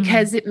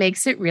because it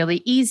makes it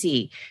really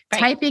easy. Right.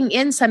 Typing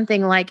in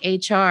something like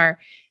HR,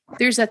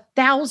 there's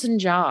 1,000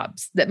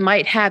 jobs that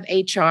might have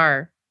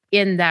HR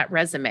in that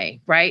resume,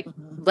 right?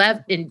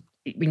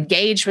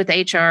 Engaged with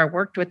HR,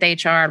 worked with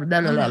HR,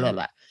 blah, blah, blah, blah,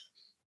 blah.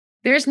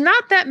 There's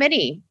not that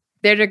many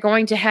that are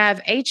going to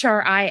have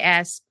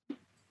HRIS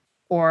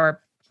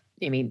or,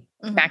 I mean,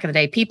 back in the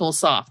day,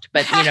 PeopleSoft,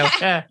 but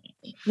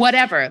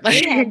whatever.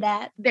 Like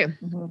that.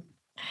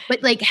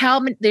 But like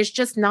there's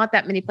just not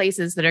that many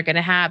places that are going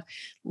to have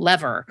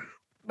Lever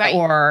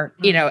or,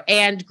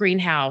 and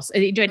Greenhouse.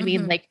 You know what I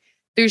mean? Like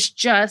there's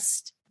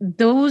just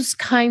those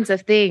kinds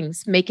of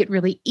things make it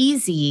really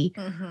easy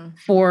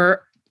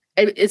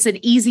it's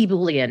an easy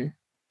Boolean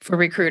for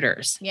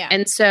recruiters. Yeah.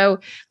 And so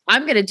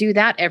I'm going to do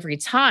that every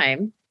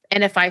time.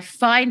 And if I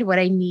find what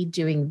I need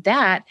doing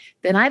that,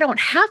 then I don't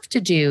have to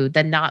do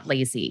the not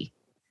lazy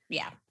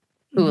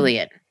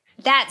Boolean.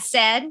 That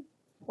said,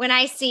 when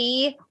I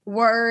see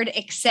Word,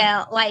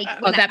 Excel, like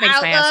that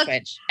makes my ass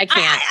twitch. I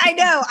can't. I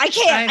know. I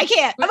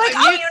can't. I'm like, you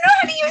know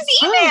how to use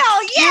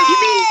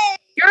email.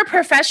 You're a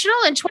professional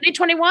in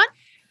 2021?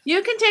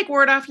 You can take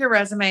Word off your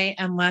resume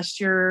unless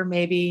you're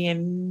maybe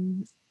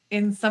in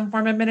some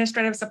form of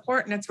administrative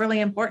support and it's really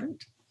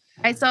important.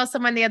 I saw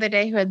someone the other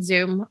day who had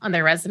Zoom on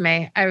their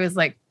resume. I was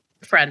like,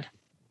 friend,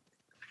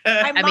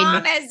 My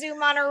mom has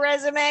Zoom on her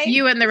resume.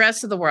 You and the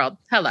rest of the world.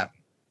 Hello.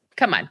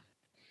 Come on.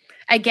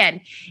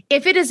 Again,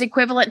 if it is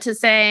equivalent to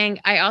saying,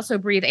 I also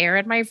breathe air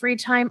in my free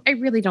time, I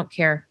really don't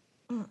care.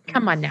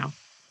 Come on now.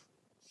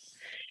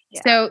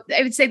 Yeah. So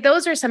I would say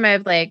those are some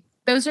of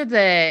those are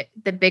the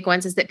big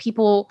ones, is that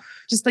people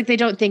just they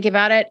don't think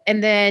about it.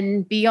 And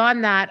then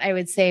beyond that, I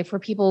would say for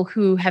people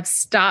who have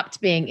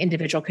stopped being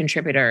individual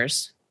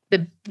contributors,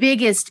 the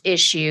biggest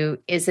issue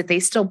is that they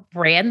still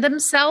brand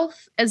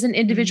themselves as an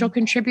individual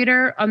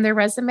contributor on their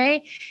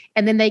resume.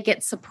 And then they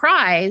get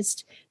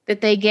surprised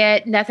that they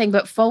get nothing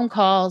but phone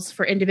calls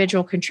for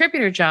individual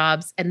contributor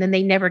jobs. And then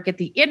they never get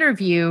the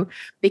interview,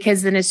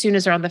 because then as soon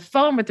as they're on the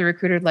phone with the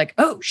recruiter,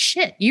 oh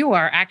shit, you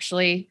are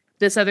actually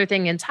this other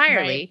thing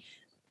entirely.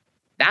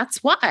 Right.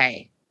 That's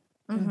why.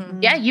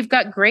 Mm-hmm. Yeah, you've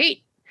got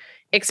great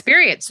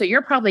experience. So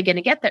you're probably going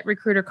to get that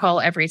recruiter call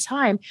every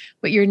time,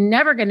 but you're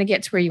never going to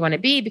get to where you want to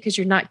be, because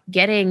you're not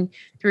getting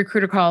the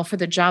recruiter call for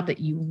the job that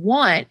you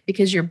want,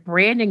 because you're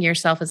branding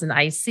yourself as an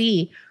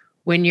IC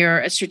when you're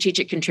a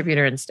strategic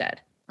contributor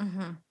instead.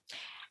 Mm-hmm.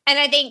 And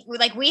I think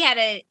we had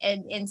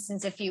an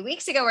instance a few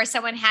weeks ago where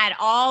someone had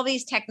all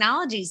these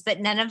technologies, but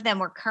none of them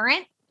were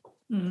current.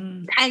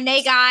 Mm-hmm. And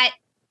they got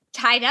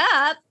tied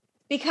up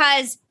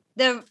because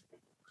the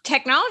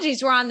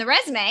technologies were on the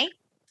resume.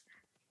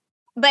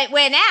 But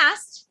when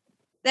asked,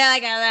 they're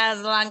like, oh, that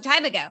was a long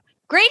time ago.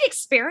 Great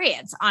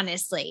experience,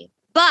 honestly,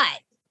 but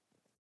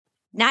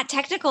not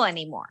technical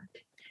anymore.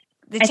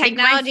 The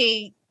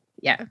technology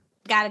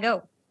got to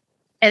go.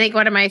 I think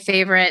one of my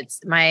favorites,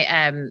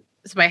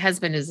 so my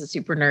husband is a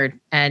super nerd,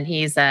 and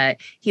he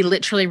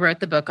literally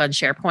wrote the book on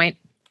SharePoint.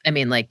 I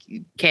mean,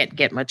 you can't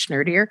get much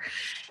nerdier.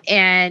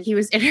 And he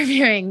was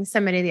interviewing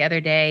somebody the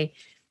other day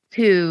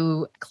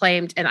who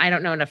claimed, and I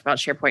don't know enough about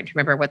SharePoint to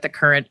remember what the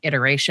current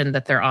iteration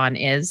that they're on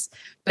is,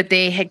 but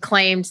they had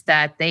claimed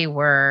that they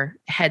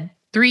had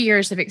 3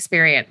 years of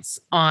experience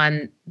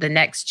on the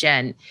next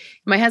gen.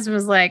 My husband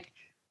was like,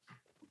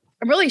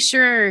 I'm really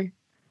sure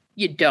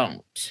you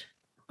don't.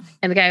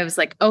 And the guy was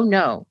like, oh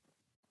no,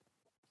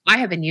 I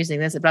have been using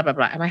this, and blah, blah,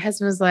 blah. And my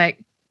husband was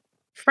like,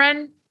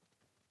 friend,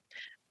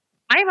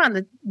 I'm on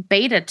the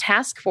beta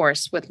task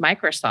force with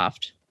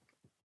Microsoft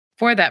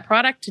for that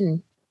product,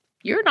 and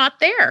you're not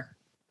there.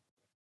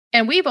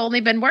 And we've only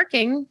been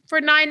working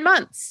for 9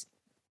 months.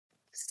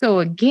 So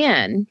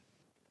again,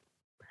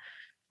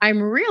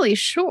 I'm really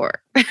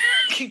sure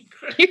you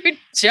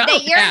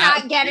that you're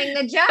not getting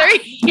the job.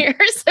 3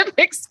 years of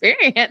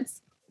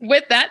experience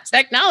with that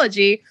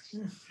technology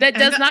that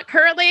does not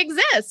currently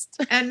exist.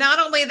 And not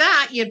only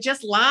that, you've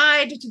just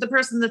lied to the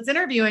person that's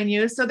interviewing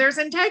you. So there's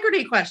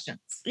integrity questions.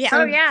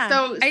 Yeah.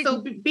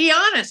 So be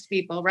honest,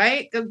 people,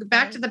 right? Go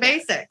back to the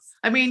basics.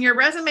 I mean, your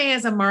resume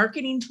is a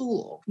marketing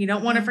tool. You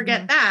don't want to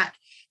forget that.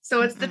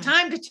 So it's the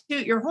time to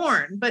toot your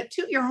horn, but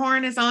toot your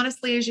horn as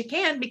honestly as you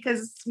can,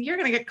 because you're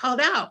going to get called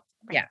out.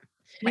 Yeah.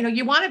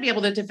 You want to be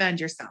able to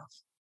defend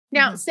yourself.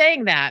 Now,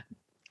 saying that,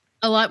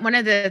 one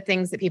of the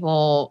things that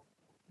people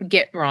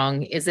get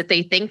wrong is that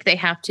they think they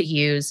have to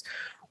use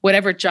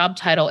whatever job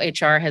title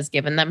HR has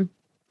given them.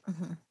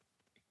 Mm-hmm.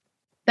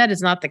 That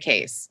is not the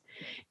case.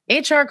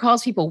 HR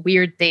calls people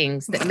weird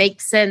things that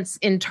make sense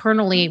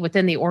internally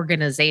within the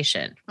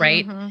organization,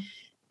 right? Mm-hmm.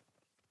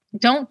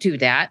 Don't do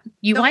that.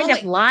 You wind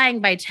up lying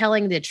by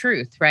telling the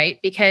truth, right?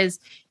 Because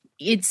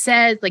it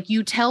says,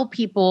 you tell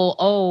people,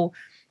 oh,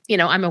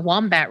 I'm a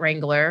wombat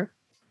wrangler.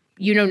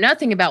 You know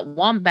nothing about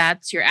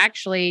wombats. You're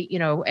actually,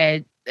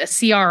 a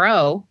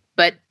CRO,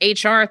 but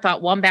HR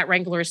thought wombat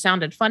wrangler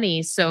sounded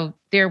funny. So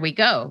there we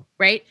go,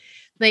 right?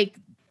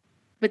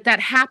 But that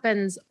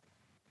happens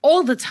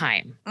all the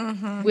time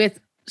with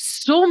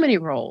so many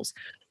roles.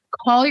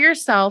 Call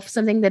yourself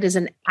something that is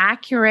an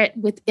accurate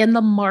within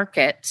the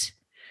market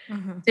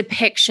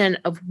depiction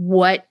of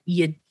what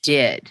you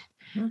did.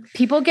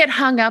 People get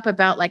hung up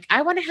about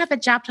I want to have a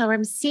job title.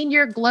 I'm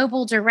senior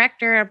global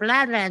director,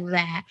 blah, blah,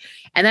 blah.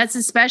 And that's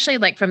especially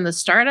from the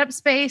startup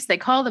space. They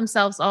call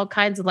themselves all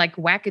kinds of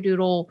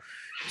wackadoodle,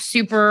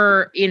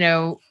 super,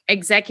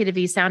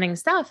 executive-y sounding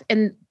stuff.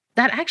 And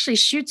that actually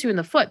shoots you in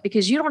the foot,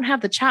 because you don't have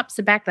the chops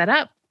to back that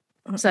up,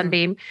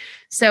 Sunbeam.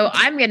 So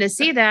I'm going to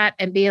see that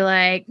and be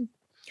like,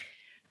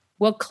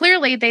 well,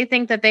 clearly they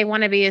think that they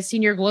want to be a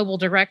senior global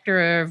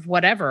director of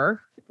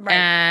whatever. Right.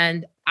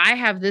 And I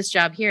have this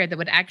job here that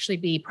would actually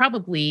be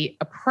probably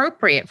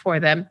appropriate for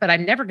them, but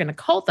I'm never going to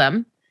call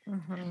them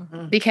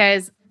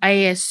because I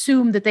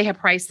assume that they have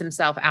priced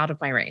themselves out of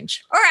my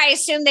range. Or I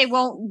assume they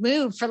won't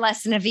move for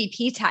less than a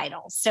VP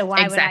title. So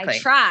why would I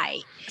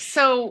try?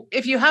 So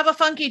if you have a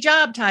funky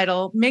job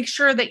title, make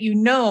sure that you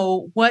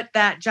know what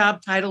that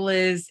job title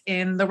is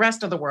in the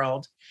rest of the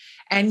world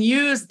and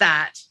use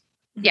that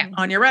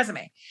on your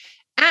resume.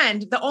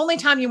 And the only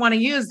time you want to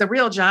use the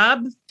real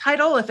job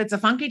title, if it's a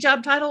funky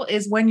job title,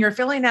 is when you're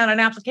filling out an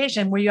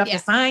application where you have to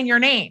sign your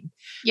name.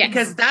 Yes.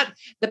 Because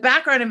the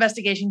background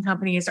investigation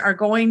companies are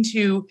going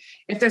to,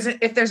 if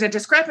there's a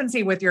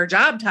discrepancy with your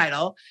job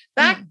title,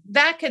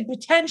 that could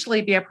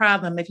potentially be a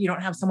problem if you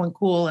don't have someone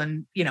cool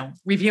and,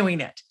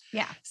 reviewing it.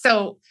 Yeah.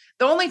 So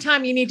the only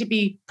time you need to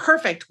be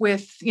perfect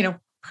with,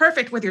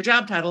 perfect with your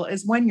job title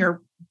is when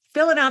you're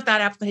filling out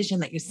that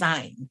application that you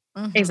sign.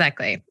 Mm-hmm.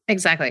 Exactly.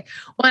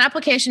 Well, an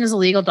application is a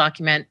legal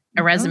document.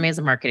 A resume is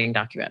a marketing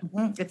document.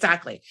 Mm-hmm.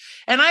 Exactly.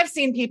 And I've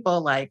seen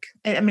people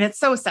it's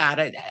so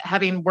sad.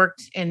 Having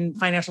worked in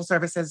financial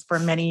services for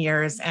many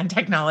years and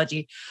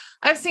technology,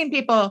 I've seen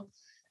people,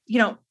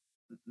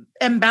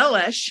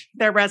 embellish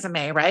their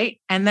resume,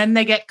 right? And then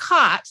they get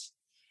caught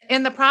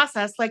in the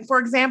process. Like, for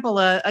example,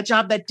 a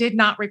job that did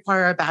not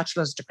require a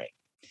bachelor's degree.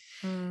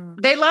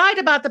 They lied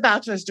about the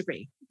bachelor's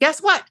degree.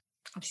 Guess what?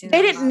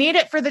 They didn't need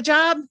it for the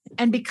job.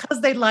 And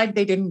because they lied,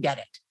 they didn't get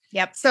it.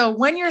 Yep. So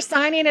when you're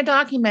signing a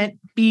document,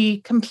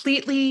 be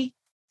completely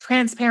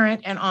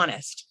transparent and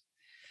honest,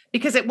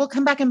 because it will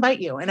come back and bite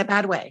you in a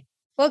bad way.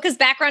 Well, because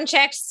background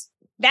checks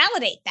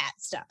validate that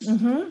stuff.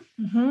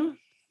 Mm-hmm. Mm-hmm.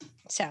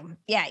 So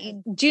yeah,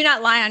 you do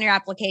not lie on your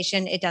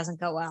application. It doesn't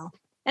go well.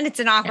 And it's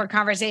an awkward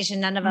conversation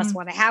none of us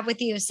want to have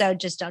with you. So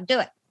just don't do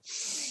it.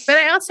 But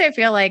I also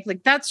feel like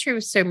that's true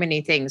of so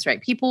many things,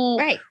 right?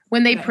 People,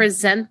 when they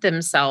present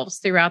themselves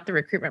throughout the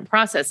recruitment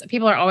process,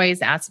 people are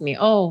always asking me,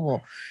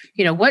 oh,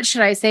 well, what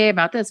should I say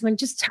about this? When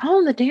just tell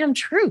them the damn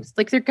truth.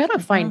 Like, they're going to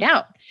find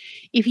out.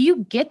 If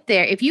you get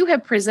there, if you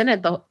have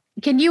presented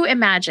can you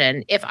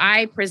imagine if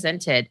I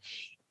presented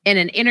in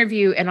an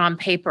interview and on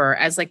paper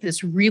as like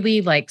this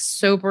really like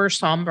sober,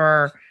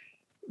 somber,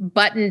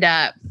 buttoned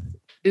up,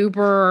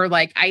 uber,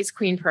 like ice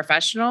queen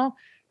professional,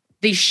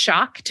 the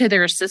shock to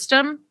their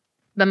system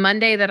the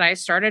Monday that I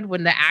started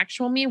when the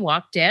actual me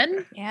walked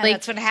in. Yeah,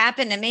 that's what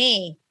happened to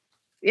me.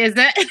 Is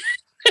it?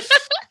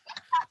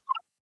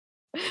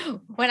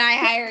 When I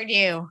hired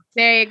you.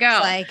 There you go.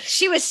 Like,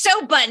 she was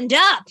so buttoned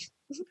up.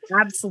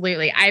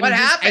 Absolutely. What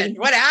happened?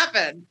 What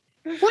happened?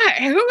 What?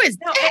 Who is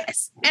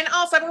this? And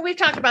also, we've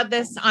talked about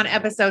this on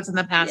episodes in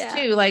the past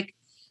too. Like,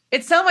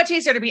 it's so much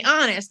easier to be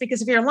honest,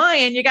 because if you're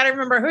lying, you got to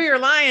remember who you're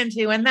lying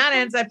to. And that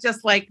ends up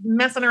just like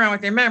messing around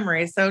with your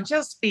memory. So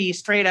just be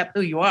straight up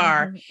who you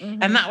are.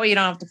 And that way you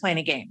don't have to play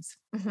any games.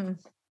 And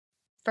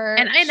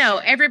I know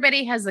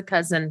everybody has a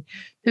cousin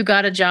who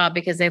got a job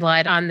because they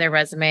lied on their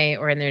resume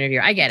or in their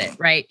interview. I get it,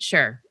 right?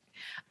 Sure.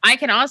 I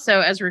can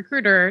also, as a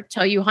recruiter,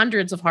 tell you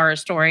hundreds of horror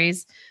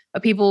stories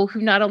of people who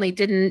not only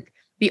didn't,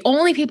 the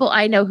only people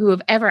I know who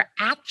have ever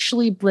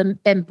actually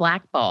been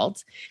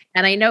blackballed.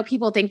 And I know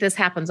people think this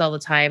happens all the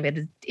time.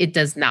 It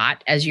does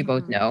not, as you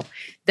both know.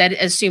 That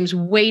assumes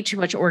way too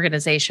much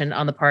organization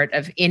on the part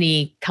of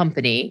any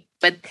company.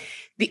 But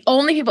the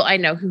only people I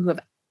know who have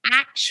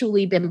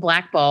actually been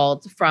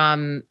blackballed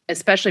from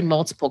especially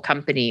multiple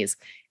companies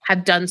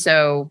have done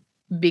so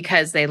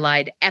because they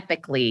lied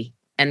epically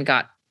and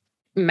got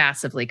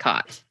massively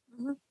caught.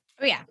 Oh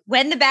yeah.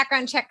 When the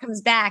background check comes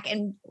back,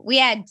 and we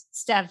had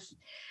stuff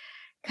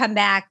come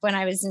back when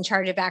I was in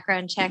charge of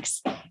background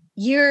checks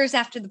years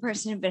after the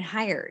person had been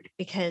hired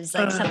because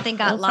something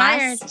got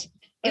lost.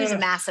 It was a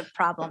massive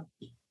problem.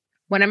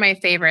 One of my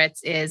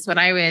favorites is when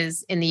I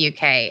was in the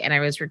UK and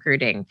I was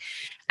recruiting.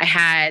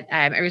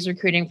 I was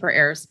recruiting for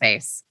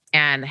aerospace,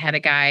 and I had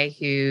a guy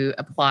who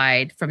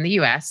applied from the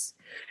US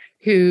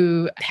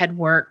who had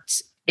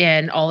worked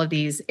in all of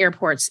these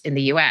airports in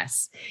the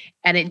US.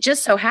 And it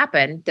just so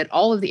happened that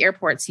all of the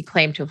airports he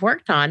claimed to have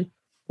worked on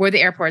were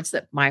the airports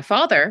that my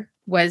father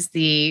was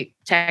the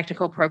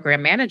technical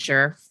program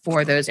manager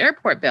for those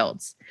airport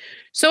builds.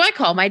 So I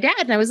called my dad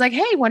and I was like,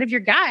 hey, one of your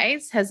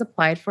guys has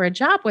applied for a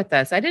job with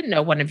us. I didn't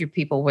know one of your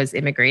people was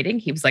immigrating.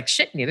 He was like,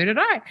 shit, neither did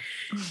I.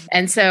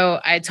 And so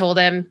I told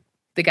him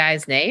the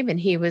guy's name, and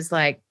he was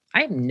like,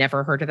 I've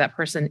never heard of that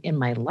person in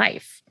my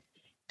life.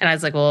 And I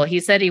was like, well, he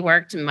said he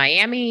worked in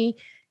Miami,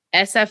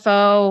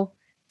 SFO,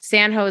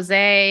 San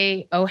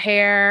Jose,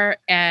 O'Hare,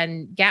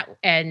 and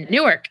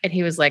Newark. And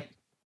he was like,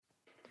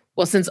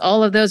 well, since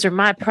all of those are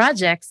my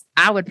projects,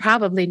 I would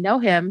probably know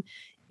him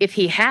if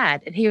he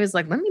had. And he was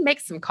like, let me make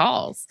some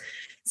calls.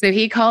 So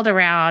he called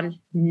around.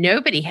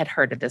 Nobody had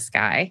heard of this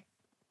guy.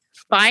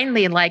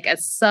 Finally, like a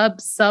sub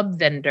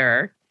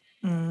vendor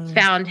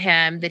found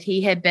him, that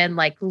he had been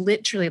like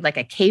literally like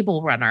a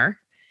cable runner.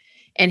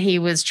 And he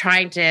was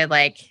trying to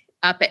like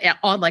up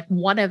on like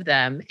one of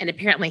them. And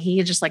apparently he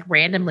had just like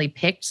randomly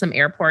picked some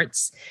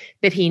airports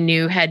that he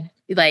knew had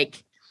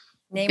like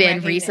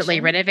been recently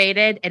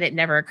renovated, and it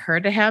never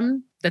occurred to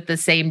him that the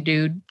same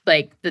dude,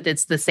 like that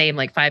it's the same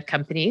like 5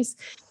 companies.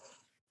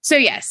 So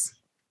yes,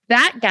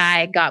 that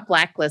guy got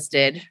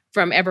blacklisted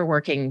from ever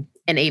working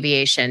in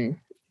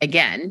aviation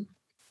again.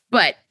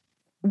 But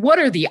what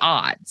are the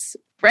odds,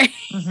 right?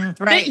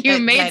 That you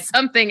made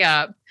something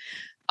up,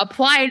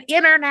 applied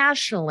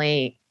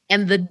internationally,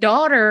 and the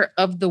daughter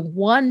of the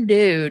one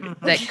dude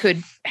that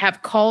could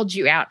have called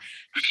you out.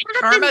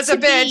 Karma's a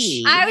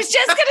bitch. I was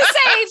just going to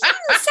say,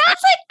 sounds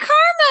like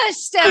Karma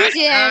stepped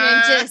in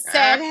and just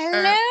said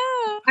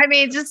hello. I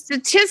mean, just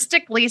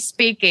statistically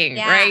speaking,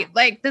 right?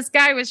 Like this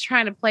guy was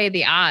trying to play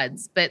the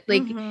odds, but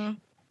like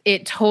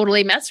it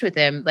totally messed with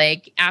him.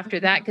 Like after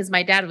that, because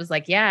my dad was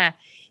like, yeah,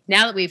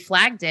 now that we've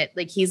flagged it,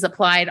 like he's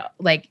applied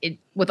like it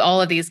with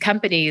all of these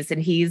companies,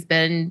 and he's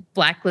been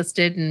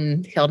blacklisted,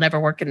 and he'll never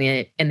work in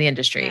the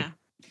industry. Yeah.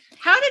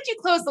 How did you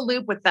close the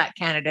loop with that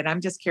candidate?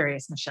 I'm just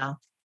curious, Michelle.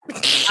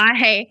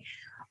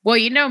 Well,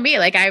 you know me,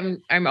 like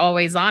I'm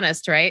always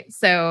honest, right?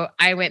 So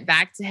I went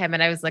back to him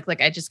and I was like,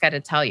 look, I just got to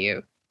tell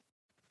you,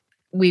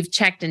 we've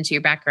checked into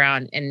your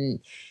background and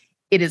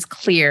it is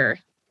clear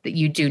that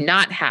you do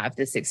not have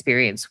this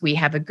experience. We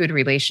have a good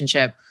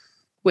relationship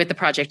with the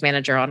project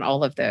manager on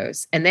all of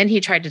those. And then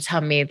he tried to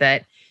tell me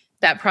that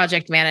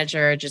project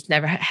manager just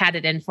never had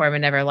it in for him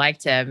and never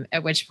liked him.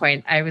 At which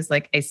point I was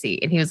like, I see.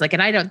 And he was like,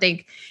 and I don't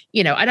think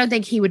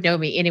he would know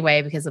me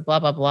anyway because of blah,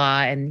 blah,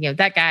 blah. And,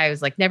 that guy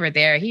was like never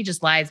there. He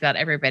just lies about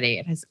everybody.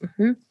 And I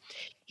said,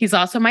 He's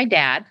also my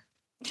dad.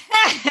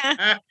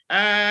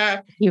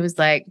 He was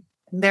like,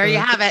 there you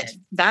have it.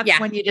 That's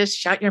when you just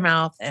shut your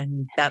mouth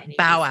and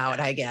bow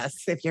out, I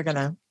guess, if you're going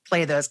to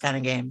play those kind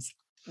of games.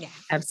 Yeah,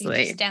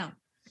 absolutely. You just don't.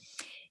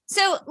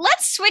 So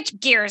let's switch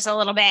gears a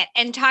little bit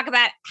and talk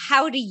about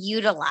how to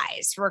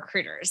utilize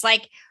recruiters.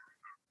 Like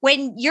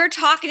when you're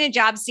talking to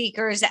job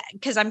seekers,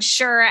 because I'm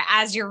sure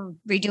as you're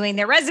redoing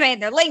their resume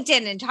and their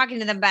LinkedIn and talking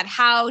to them about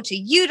how to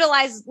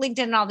utilize LinkedIn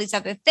and all these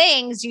other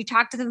things, you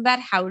talk to them about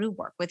how to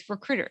work with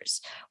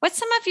recruiters. What's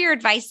some of your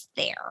advice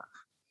there?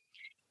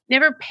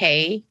 Never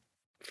pay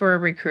for a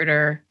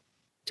recruiter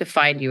to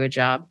find you a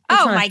job.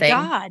 That's my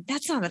God.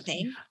 That's not a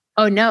thing.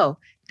 Oh, no.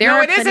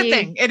 It is a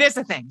thing. It is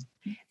a thing.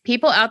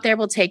 People out there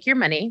will take your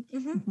money.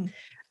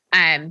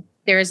 Mm-hmm.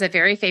 There is a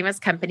very famous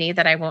company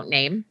that I won't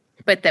name,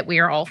 but that we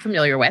are all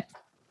familiar with,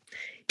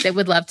 that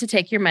would love to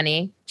take your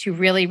money to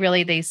really,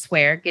 really, they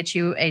swear, get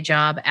you a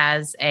job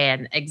as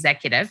an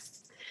executive.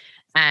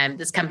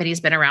 This company's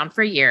been around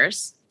for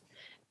years.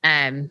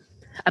 I'm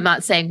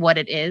not saying what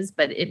it is,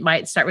 but it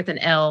might start with an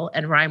L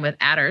and rhyme with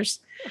adders.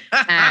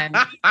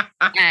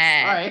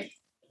 Sorry.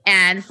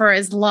 And for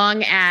as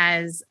long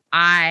as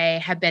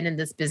I have been in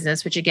this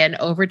business, which again,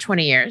 over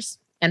 20 years,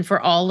 and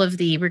for all of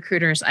the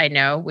recruiters I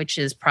know, which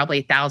is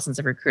probably thousands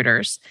of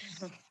recruiters,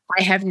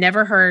 I have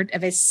never heard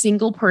of a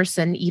single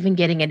person even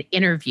getting an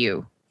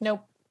interview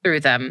through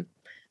them,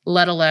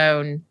 let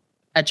alone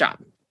a job.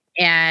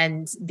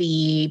 And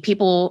the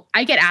people,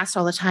 I get asked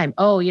all the time,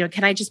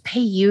 can I just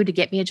pay you to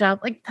get me a job?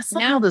 Like, that's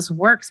not how this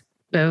works,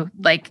 boo.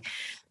 Like,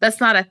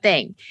 that's not a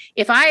thing.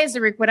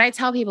 What I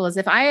tell people is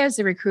if I, as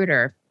a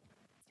recruiter,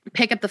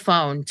 pick up the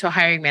phone to a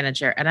hiring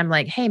manager and I'm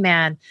like, hey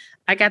man,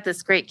 I got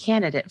this great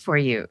candidate for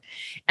you.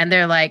 And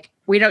they're like,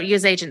 we don't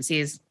use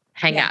agencies,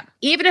 hang up.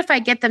 Even if I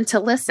get them to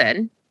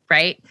listen,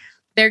 right?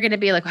 They're going to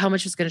be like, how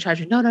much is going to charge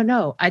you?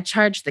 No. I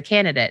charge the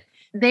candidate.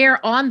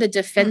 They're on the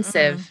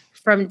defensive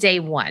from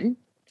day one,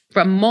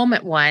 from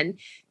moment one.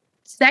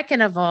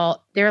 Second of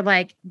all, they're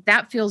like,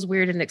 that feels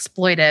weird and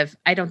exploitive.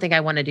 I don't think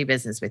I want to do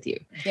business with you.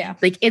 Yeah.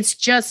 Like, it's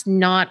just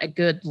not a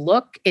good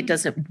look. It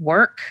doesn't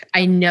work.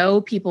 I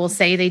know people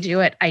say they do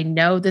it. I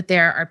know that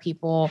there are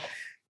people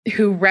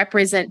who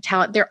represent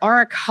talent. There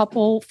are a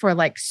couple for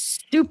like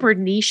super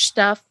niche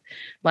stuff,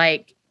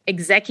 like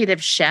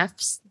executive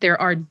chefs. There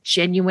are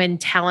genuine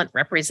talent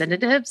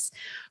representatives.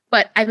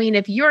 But I mean,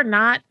 if you're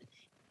not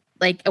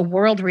like a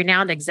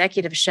world-renowned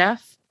executive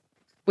chef,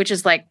 which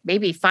is like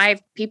maybe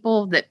 5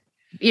 people that,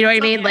 you know what I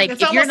mean? Like,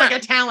 it's if you're almost not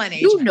like a talent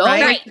agent,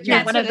 like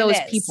you're one of those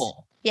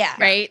people. Yeah.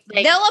 Right.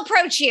 Like, they'll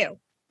approach you.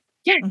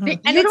 Yeah. And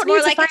it's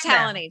more like a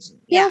talent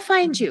agent. They'll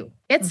find you.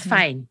 It's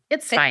fine.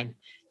 It's fine.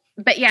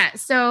 But yeah,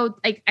 so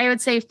like I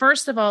would say,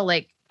 first of all,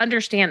 like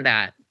understand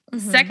that.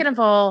 Second of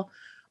all,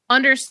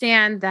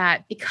 understand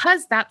that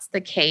because that's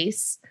the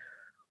case,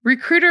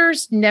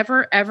 recruiters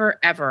never, ever,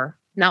 ever,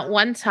 not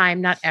one time,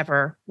 not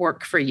ever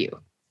work for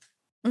you.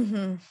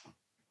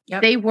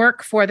 They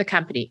work for the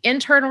company.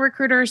 Internal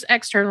recruiters,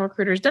 external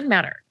recruiters, doesn't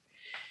matter.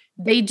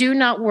 They do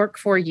not work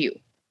for you.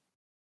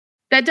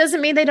 That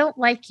doesn't mean they don't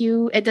like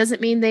you. It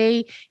doesn't mean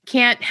they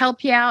can't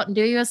help you out and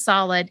do you a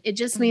solid. It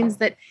just means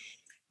that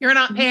you're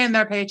not paying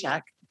their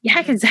paycheck.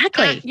 Yeah,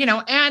 exactly.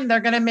 And they're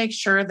going to make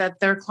sure that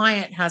their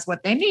client has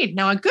what they need.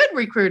 Now, a good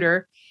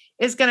recruiter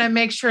is going to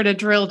make sure to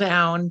drill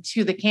down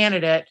to the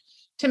candidate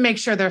to make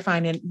sure they're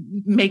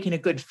making a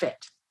good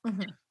fit.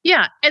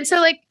 Yeah. And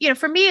so like,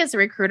 for me as a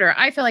recruiter,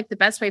 I feel like the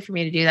best way for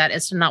me to do that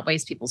is to not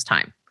waste people's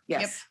time.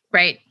 Yes.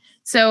 Right.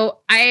 So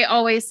I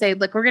always say,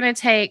 look, we're going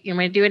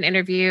to do an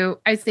interview.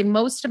 I say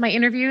most of my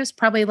interviews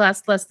probably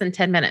last less than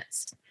 10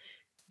 minutes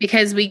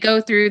because we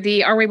go through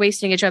are we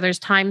wasting each other's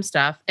time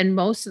stuff? And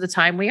most of the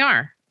time we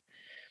are.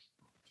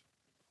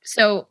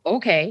 So,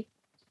 okay.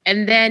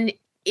 And then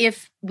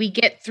if we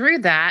get through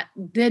that,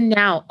 then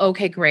now,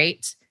 okay,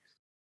 great.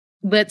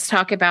 Let's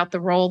talk about the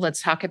role.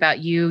 Let's talk about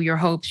you, your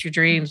hopes, your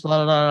dreams,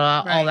 blah, blah,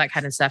 blah, blah, all that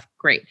kind of stuff.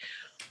 Great.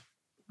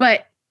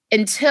 But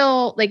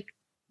until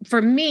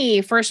for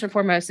me, first and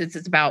foremost,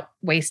 it's about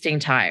wasting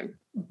time.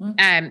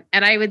 And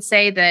I would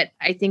say that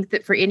I think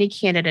that for any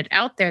candidate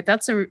out there,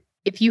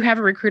 if you have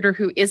a recruiter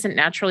who isn't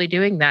naturally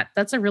doing that,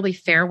 that's a really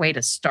fair way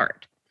to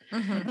start.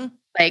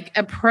 Like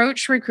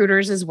approach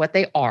recruiters as what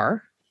they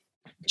are.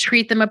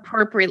 Treat them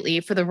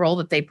appropriately for the role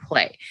that they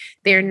play.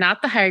 They're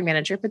not the hiring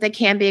manager, but they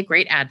can be a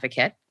great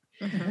advocate.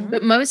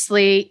 But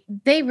mostly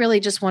they really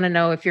just want to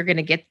know if you're going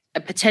to get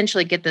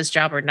potentially get this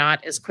job or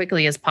not as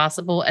quickly as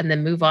possible and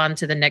then move on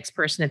to the next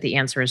person if the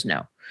answer is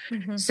no.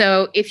 Mhm.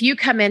 So if you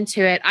come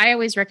into it, I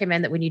always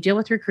recommend that when you deal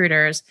with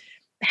recruiters,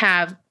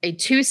 have a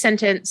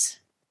 2-sentence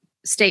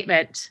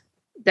statement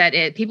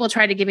that people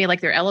try to give me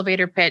like their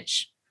elevator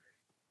pitch.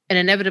 And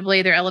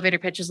inevitably their elevator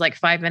pitch is like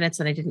 5 minutes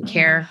and I didn't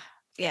care.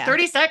 Yeah.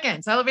 30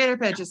 seconds. Elevator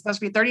pitch is supposed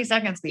to be 30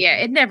 seconds. People. Yeah,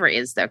 it never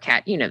is though,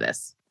 Kat. You know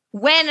this.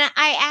 When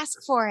I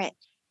ask for it,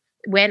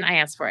 When I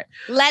ask for it.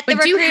 let the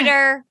But do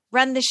recruiter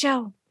run the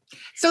show.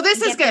 So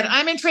this is Get good. there.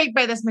 I'm intrigued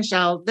by this,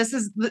 Michelle.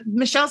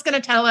 Michelle's going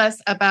to tell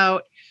us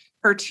about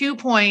her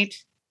 2-point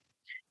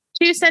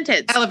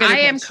 2-sentence. elevator I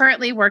am pitch.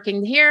 currently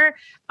working here.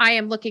 I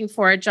am looking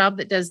for a job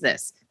that does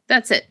this.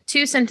 That's it.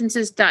 2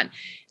 sentences done.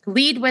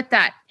 Lead with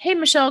that. Hey,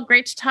 Michelle,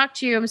 great to talk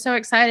to you. I'm so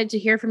excited to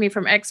hear from you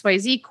from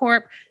XYZ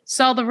Corp.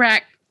 Saw the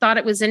rec, thought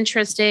it was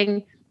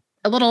interesting.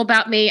 A little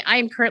about me.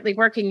 I'm currently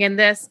working in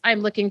this. I'm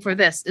looking for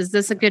this. Is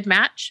this a good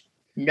match?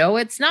 No,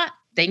 it's not.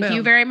 Thank you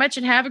Boom. very much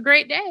and have a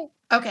great day.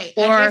 Okay.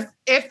 Or- And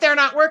if they're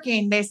not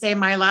working, they say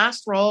my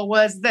last role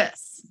was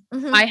this.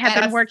 Mhm. I have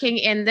been Yes. working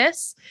in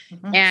this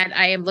Mhm. and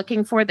I am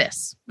looking for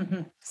this.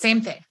 Mhm.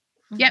 Same thing.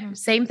 Yep,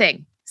 same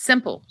thing.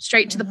 Simple,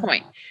 straight to the Mhm.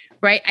 point,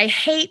 right? I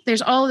hate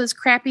there's all this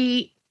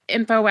crappy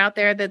info out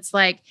there that's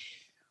like,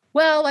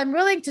 well, I'm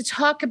willing to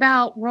talk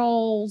about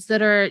roles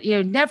that are,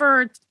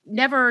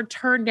 never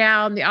turn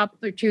down the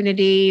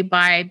opportunity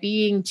by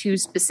being too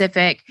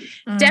specific.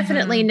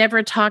 Definitely Mhm.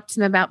 never talk to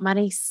them about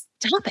money.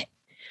 Stop it.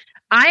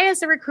 I,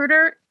 as a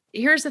recruiter,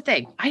 here's the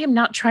thing. I am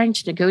not trying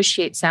to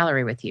negotiate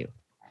salary with you.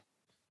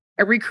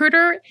 A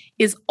recruiter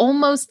is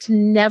almost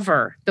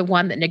never the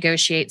one that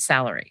negotiates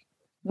salary.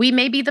 We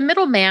may be the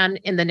middleman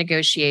in the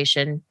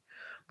negotiation,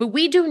 but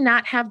we do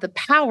not have the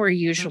power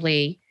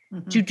usually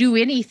Mhm. to do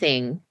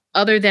anything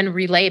other than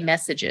relay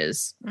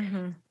messages.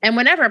 Mhm. And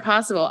whenever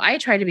possible, I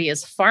try to be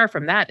as far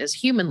from that as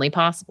humanly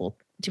possible,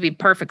 to be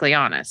perfectly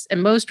honest.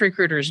 And most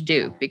recruiters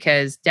do,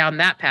 because down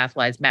that path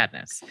lies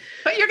madness.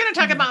 But you're going to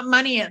talk Mhm. about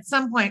money at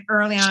some point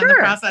early on in the Sure.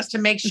 process to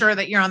make sure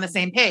that you're on the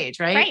same page,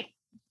 right? Right.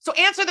 So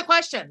answer the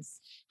questions.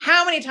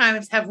 How many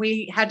times have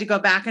we had to go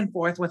back and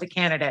forth with a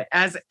candidate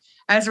as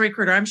a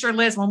recruiter? I'm sure,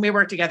 Liz, when we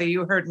worked together,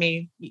 you heard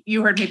me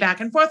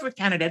back and forth with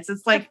candidates.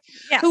 It's like,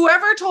 Yeah.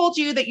 whoever told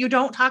you that you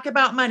don't talk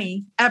about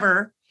money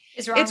ever,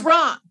 It's wrong. it's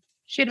wrong.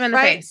 Shoot them in the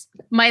Right. face.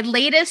 My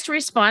latest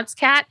response,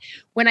 Kat,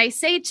 when I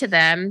say to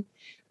them,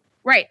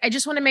 right, I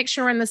just want to make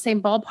sure we're in the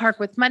same ballpark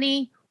with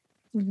money.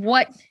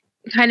 What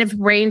kind of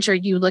range are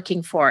you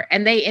looking for?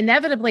 And they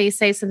inevitably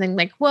say something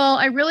like, well,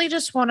 I really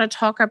just want to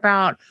talk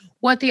about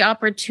what the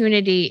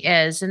opportunity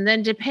is. And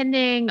then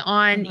depending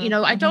on,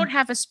 Mhm, I mhm. don't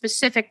have a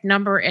specific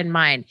number in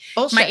mind.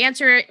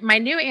 Bullshit. My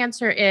new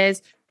answer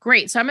is,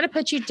 great. So I'm going to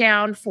put you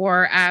down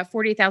for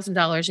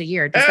 $40,000 a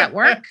year. Does that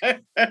work?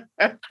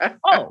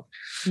 Oh,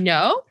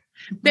 no?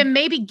 Then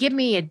maybe give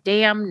me a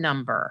damn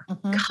number.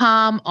 Mhm.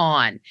 Come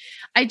on.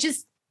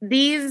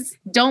 These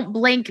don't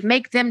blink,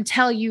 make them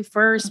tell you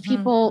first. Mhm.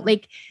 People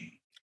like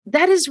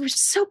that is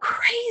so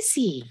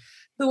crazy.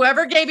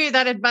 Whoever gave you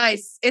that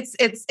advice, it's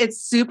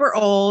super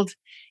old.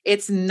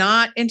 It's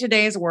not in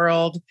today's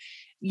world.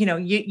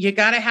 You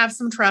got to have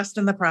some trust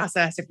in the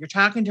process. If you're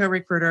talking to a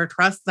recruiter,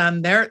 trust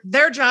them.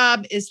 Their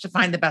job is to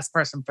find the best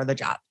person for the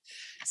job.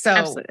 So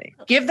Absolutely.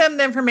 give them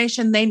the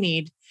information they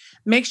need.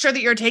 Make sure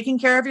that you're taking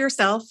care of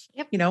yourself.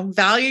 Yep.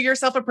 Value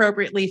yourself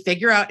appropriately.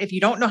 Figure out if you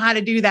don't know how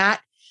to do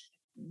that,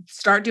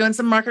 start doing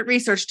some market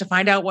research to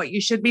find out what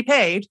you should be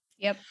paid.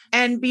 Yep.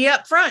 And be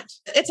upfront.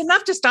 It's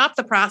enough to stop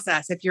the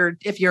process if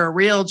you're a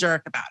real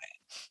jerk about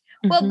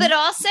it. Well, Mhm. but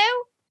also,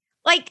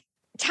 like,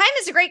 time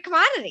is a great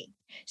commodity.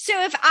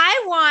 So if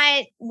I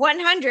want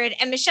 100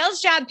 and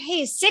Michelle's job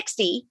pays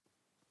 60,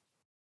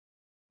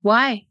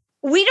 Why?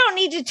 we don't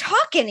need to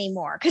talk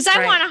anymore because I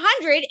Right. want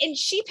 100 and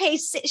she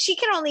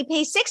can only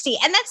pay 60.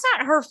 And that's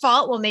not her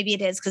fault. Well, maybe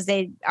it is because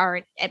they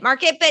are at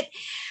market, but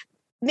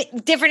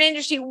different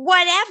industry,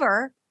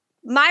 whatever.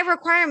 My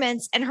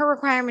requirements and her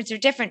requirements are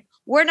different.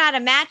 We're not a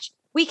match.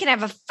 We can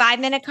have a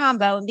 5-minute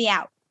combo and be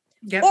out.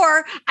 Yep.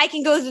 Or I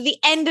can go through the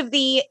end of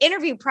the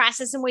interview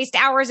process and waste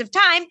hours of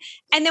time.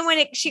 And then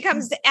when she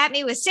comes at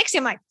me with 60,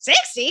 I'm like,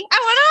 60? I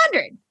want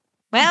 100.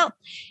 Well,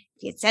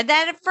 if you said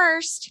that at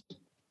first.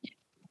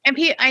 And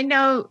I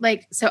know,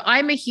 so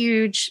I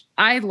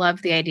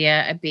love the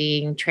idea of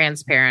being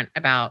transparent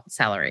about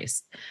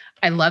salaries.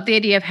 I love the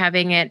idea of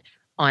having it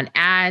on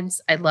ads.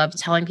 I love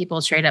telling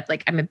people straight up,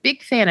 I'm a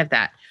big fan of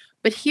that.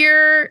 But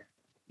here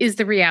is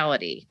the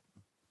reality.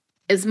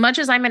 As much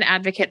as I'm an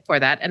advocate for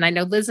that, and I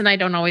know Liz and I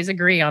don't always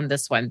agree on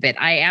this one, but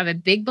I am a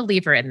big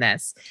believer in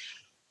this.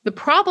 The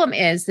problem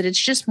is that it's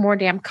just more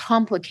damn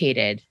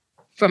complicated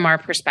from our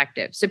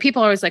perspective. So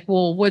people are always like,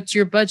 well, what's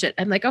your budget?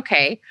 I'm like,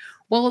 okay,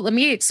 well, let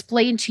me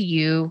explain to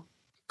you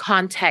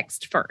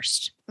context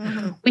first.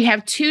 Mhm. We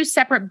have 2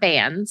 separate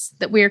bands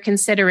that we are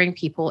considering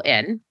people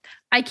in.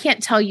 I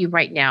can't tell you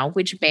right now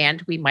which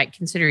band we might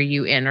consider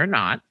you in or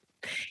not.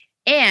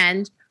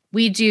 And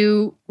we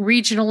do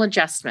regional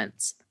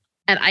adjustments.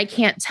 And I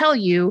can't tell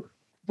you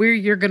where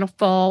you're going to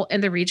fall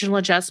in the regional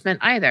adjustment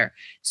either.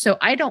 So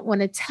I don't want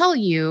to tell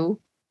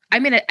you. I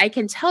mean, I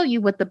can tell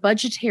you what the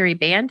budgetary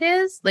band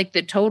is, like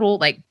the total,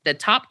 like the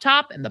top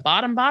and the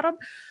bottom.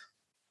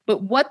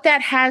 But what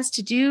that has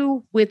to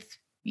do with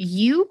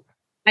you,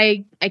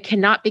 I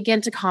cannot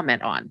begin to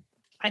comment on.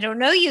 I don't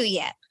know you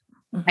yet.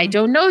 I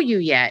don't know you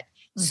yet.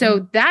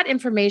 So that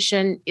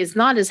information is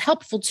not as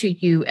helpful to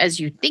you as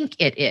you think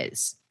it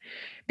is.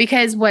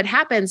 Because what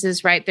happens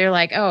is, right, they're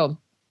like, oh,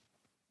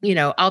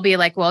 I'll be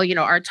like, well,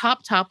 our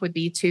top would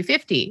be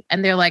 250.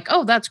 And they're like,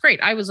 oh, that's great.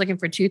 I was looking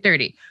for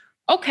 230.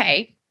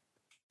 Okay.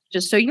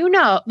 Just so you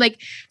know,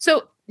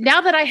 so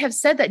now that I have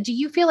said that, do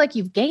you feel like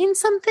you've gained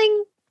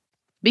something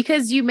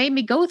because you made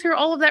me go through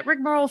all of that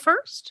rigmarole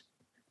first?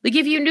 Like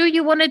if you knew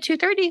you wanted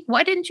 230,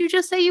 why didn't you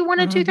just say you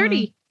wanted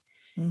 230?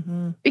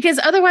 Because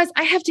otherwise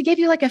I have to give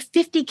you like a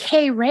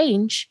 50K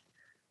range,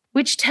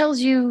 which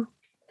tells you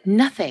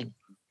nothing.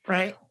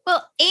 Right.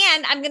 Well,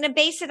 and I'm going to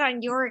base it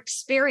on your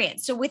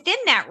experience. So within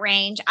that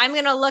range, I'm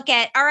going to look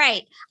at, all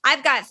right,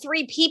 I've got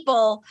 3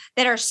 people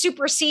that are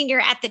super senior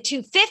at the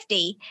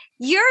 250.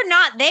 You're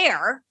not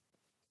there.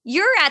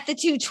 You're at the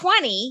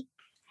 220.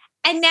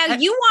 And now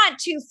you want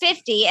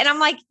 250. And I'm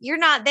like, you're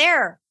not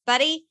there,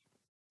 buddy.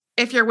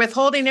 If you're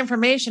withholding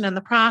information in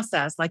the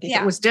process, like if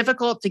it was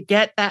difficult to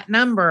get that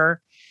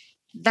number,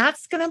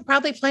 that's going to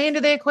probably play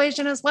into the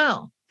equation as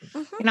well.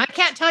 And I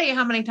can't tell you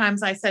how many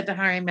times I said to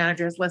hiring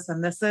managers,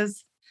 listen, this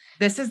is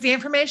the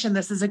information.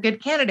 This is a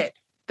good candidate.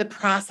 The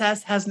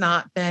process has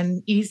not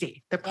been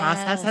easy. The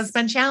process has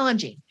been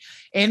challenging.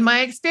 In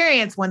my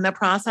experience, when the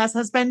process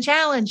has been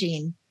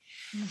challenging,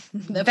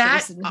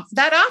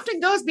 that often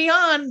goes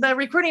beyond the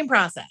recruiting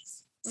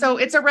process. So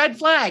it's a red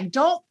flag.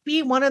 Don't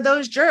be one of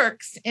those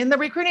jerks in the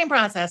recruiting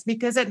process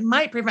because it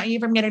might prevent you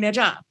from getting a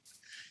job.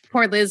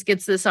 Poor Liz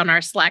gets this on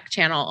our Slack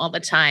channel all the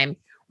time.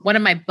 One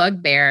of my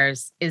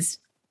bugbears is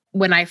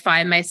when I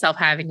find myself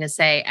having to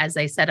say, as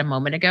I said a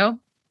moment ago,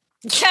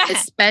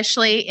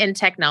 especially in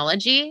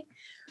technology,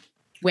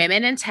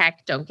 women in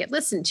tech don't get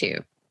listened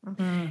to.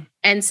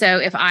 And so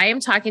if I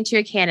am talking to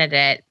a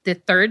candidate, the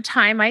third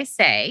time I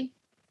say,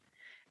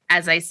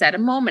 as I said a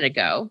moment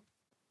ago,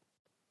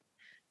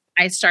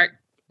 I start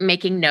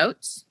making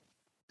notes.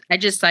 I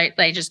just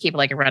keep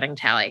like a running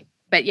tally.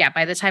 But yeah,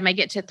 by the time I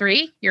get to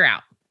 3, you're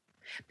out.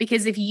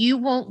 Because if you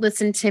won't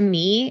listen to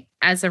me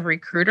as a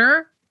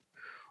recruiter,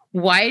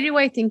 why do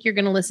I think you're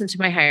going to listen to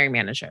my hiring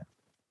manager?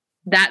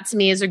 That to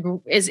me is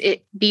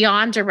it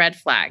beyond a red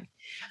flag.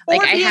 Or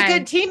be a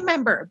good team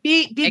member.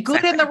 Be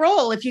good in the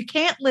role. If you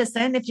can't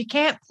listen, if you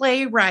can't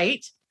play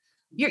right,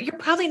 you're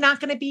probably not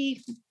going to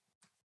be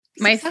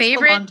my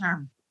favorite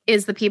long-term.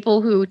 Is the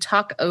people who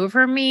talk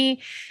over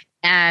me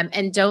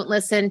and don't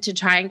listen to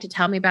trying to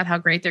tell me about how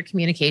great their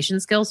communication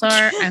skills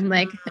are. I'm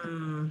like,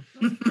 I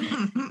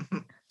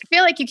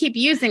feel like you keep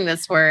using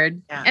this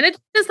word and it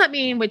does not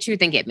mean what you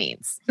think it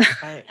means.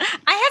 Right.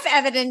 I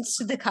have evidence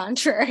to the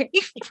contrary.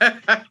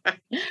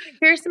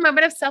 Here's a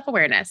moment of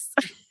self-awareness.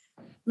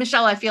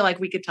 Michelle, I feel like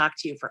we could talk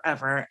to you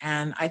forever.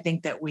 And I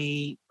think that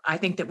we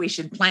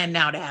should plan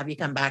now to have you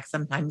come back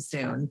sometime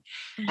soon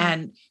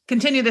and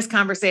continue this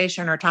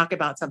conversation or talk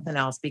about something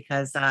else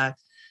because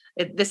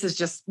this is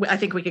just, I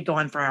think we could go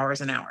on for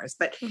hours and hours,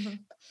 but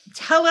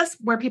tell us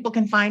where people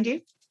can find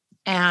you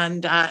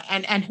and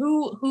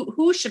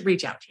who should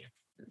reach out to you.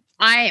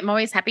 I am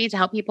always happy to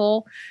help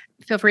people.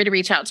 Feel free to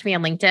reach out to me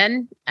on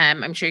LinkedIn.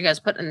 I'm sure you guys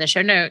put in the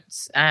show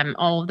notes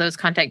all of those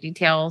contact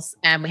details.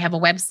 We have a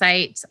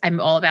website. I'm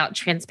all about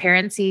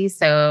transparency.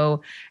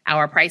 So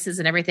our prices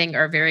and everything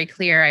are very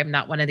clear. I'm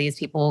not one of these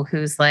people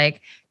who's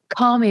like,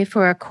 call me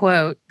for a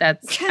quote. I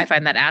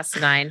find that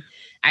asinine.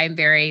 I'm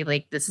very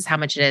like, this is how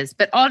much it is.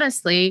 But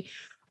honestly,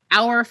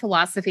 our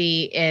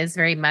philosophy is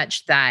very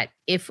much that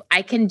if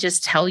I can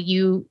just tell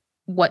you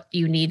what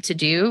you need to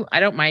do, I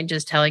don't mind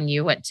just telling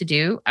you what to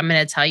do. I'm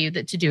going to tell you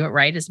that to do it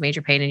right is a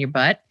major pain in your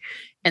butt.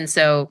 And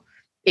so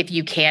if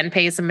you can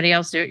pay somebody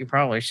else to do it, you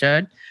probably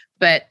should.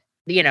 But,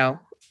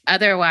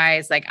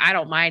 otherwise, like, I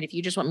don't mind if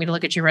you just want me to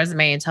look at your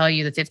resume and tell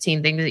you the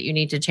 15 things that you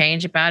need to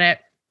change about it.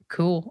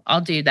 Cool. I'll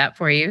do that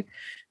for you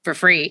for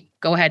free.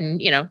 Go ahead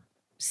and,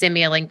 send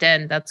me a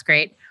LinkedIn. That's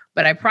great.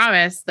 But I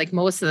promise, like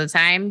most of the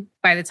time,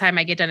 by the time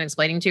I get done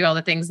explaining to you all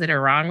the things that are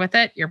wrong with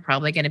it, you're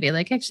probably going to be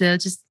like, actually,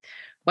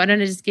 why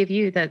don't I just give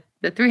you the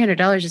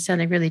 $300 is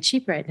sounding really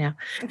cheap right now.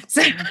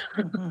 So.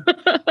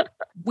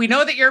 We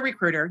know that you're a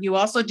recruiter. You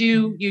also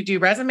do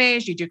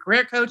resumes, you do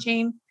career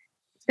coaching.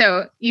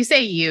 So you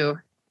say you,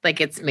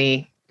 like it's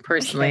me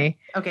personally.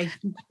 Okay.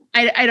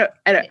 I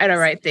don't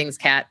write things,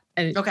 Kat.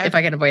 Okay. If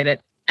I can avoid it.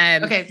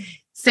 Okay.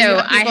 So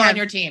I have on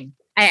your team.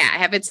 I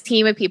have a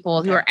team of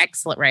people who are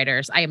excellent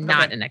writers. I am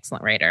not an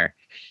excellent writer.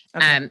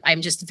 Okay.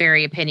 I'm just a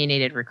very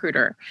opinionated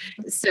recruiter.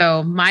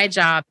 So my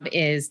job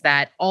is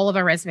that all of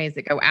our resumes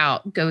that go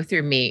out go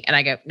through me. And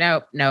I go,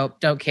 nope,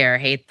 don't care.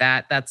 Hate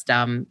that. That's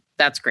dumb.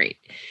 That's great.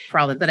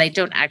 Problem. But I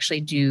don't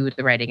actually do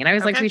the writing. And I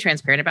always like to be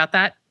transparent about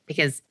that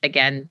because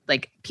again,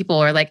 like people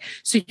are like,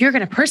 so you're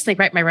going to personally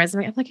write my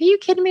resume? I'm like, are you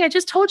kidding me? I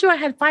just told you I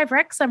had 5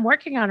 recs I'm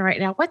working on right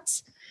now.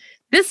 What?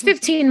 This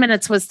 15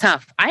 minutes was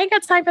tough. I ain't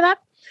got time for that.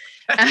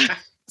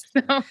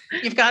 So,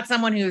 you've got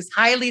someone who's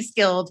highly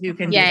skilled who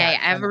can do that.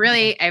 I have a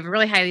really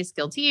highly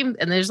skilled team,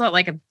 and there's not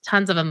like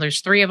tons of them.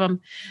 There's 3 of them.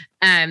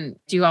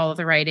 Do all of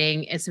the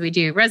writing, and so we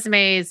do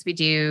resumes, we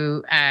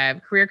do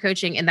career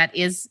coaching, and that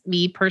is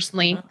me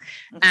personally.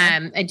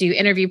 Okay. I do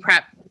interview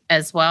prep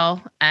as well.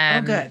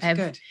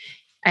 Good.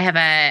 I have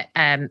a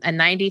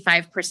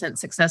 95%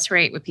 success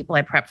rate with people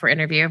I prep for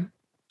interview.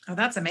 Oh,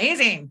 that's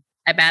amazing.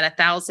 About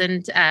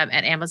 1,000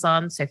 at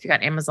Amazon. So if you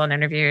got Amazon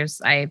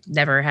interviews, I've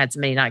never had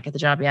somebody not get the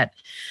job yet.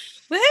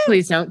 Woo-hoo.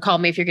 Please don't call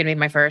me if you're going to be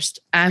my first.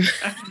 Okay,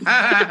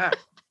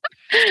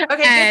 good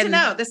to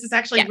know. This is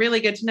actually really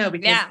good to know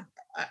because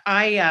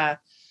I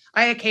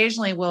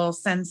occasionally will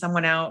send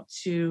someone out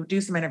to do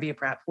some interview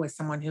prep with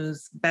someone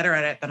who's better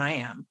at it than I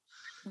am.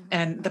 Mm-hmm.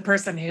 And the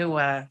person who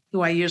I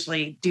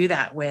usually do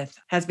that with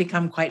has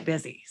become quite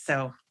busy.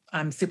 So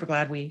I'm super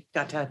glad we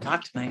got to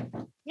talk tonight.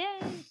 Yay.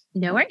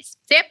 No worries.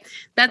 So,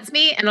 that's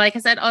me. And like I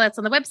said, all that's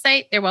on the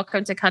website. They're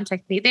welcome to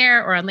contact me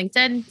there or on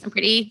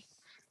LinkedIn.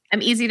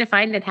 I'm easy to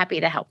find and happy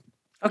to help.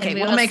 Okay.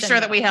 We'll make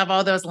sure that we have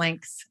all those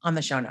links on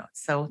the show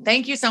notes. So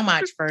thank you so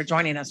much for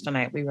joining us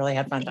tonight. We really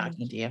had fun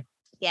talking to you.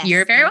 Yes,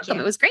 you're very welcome.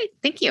 It was great.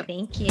 Thank you.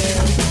 Thank you.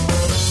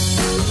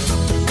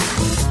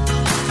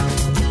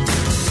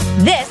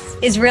 This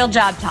is Real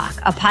Job Talk,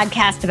 a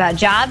podcast about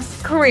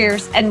jobs,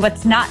 careers, and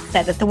what's not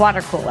said at the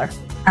water cooler.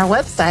 Our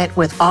website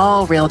with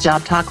all Real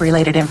Job Talk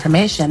related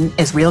information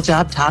is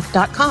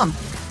realjobtalk.com.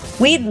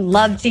 We'd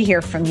love to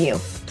hear from you.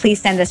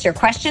 Please send us your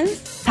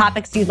questions,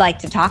 topics you'd like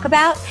to talk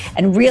about,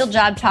 and Real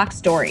Job Talk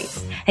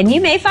stories. And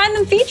you may find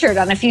them featured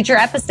on a future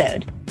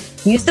episode.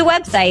 Use the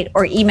website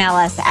or email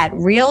us at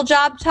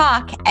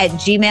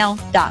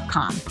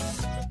realjobtalk@gmail.com.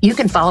 You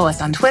can follow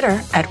us on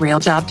Twitter at Real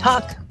Job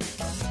Talk.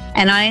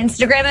 And on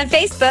Instagram and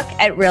Facebook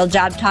at Real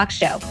Job Talk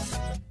Show.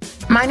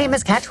 My name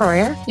is Kat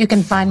Troyer. You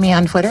can find me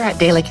on Twitter at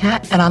Daily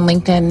Kat, and on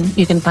LinkedIn,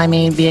 you can find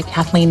me via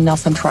Kathleen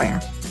Nelson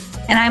Troyer.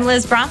 And I'm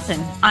Liz Bronson.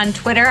 On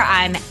Twitter,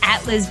 I'm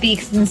at Liz B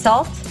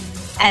Consult,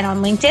 and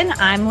on LinkedIn,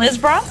 I'm Liz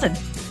Bronson.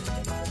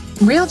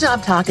 Real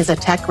Job Talk is a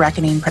Tech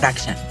Reckoning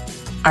production.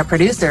 Our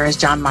producer is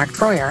John Mark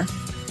Troyer.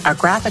 Our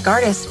graphic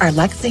artists are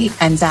Lexi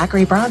and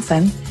Zachary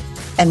Bronson,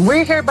 and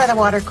we're here by the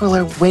water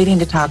cooler waiting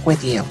to talk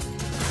with you.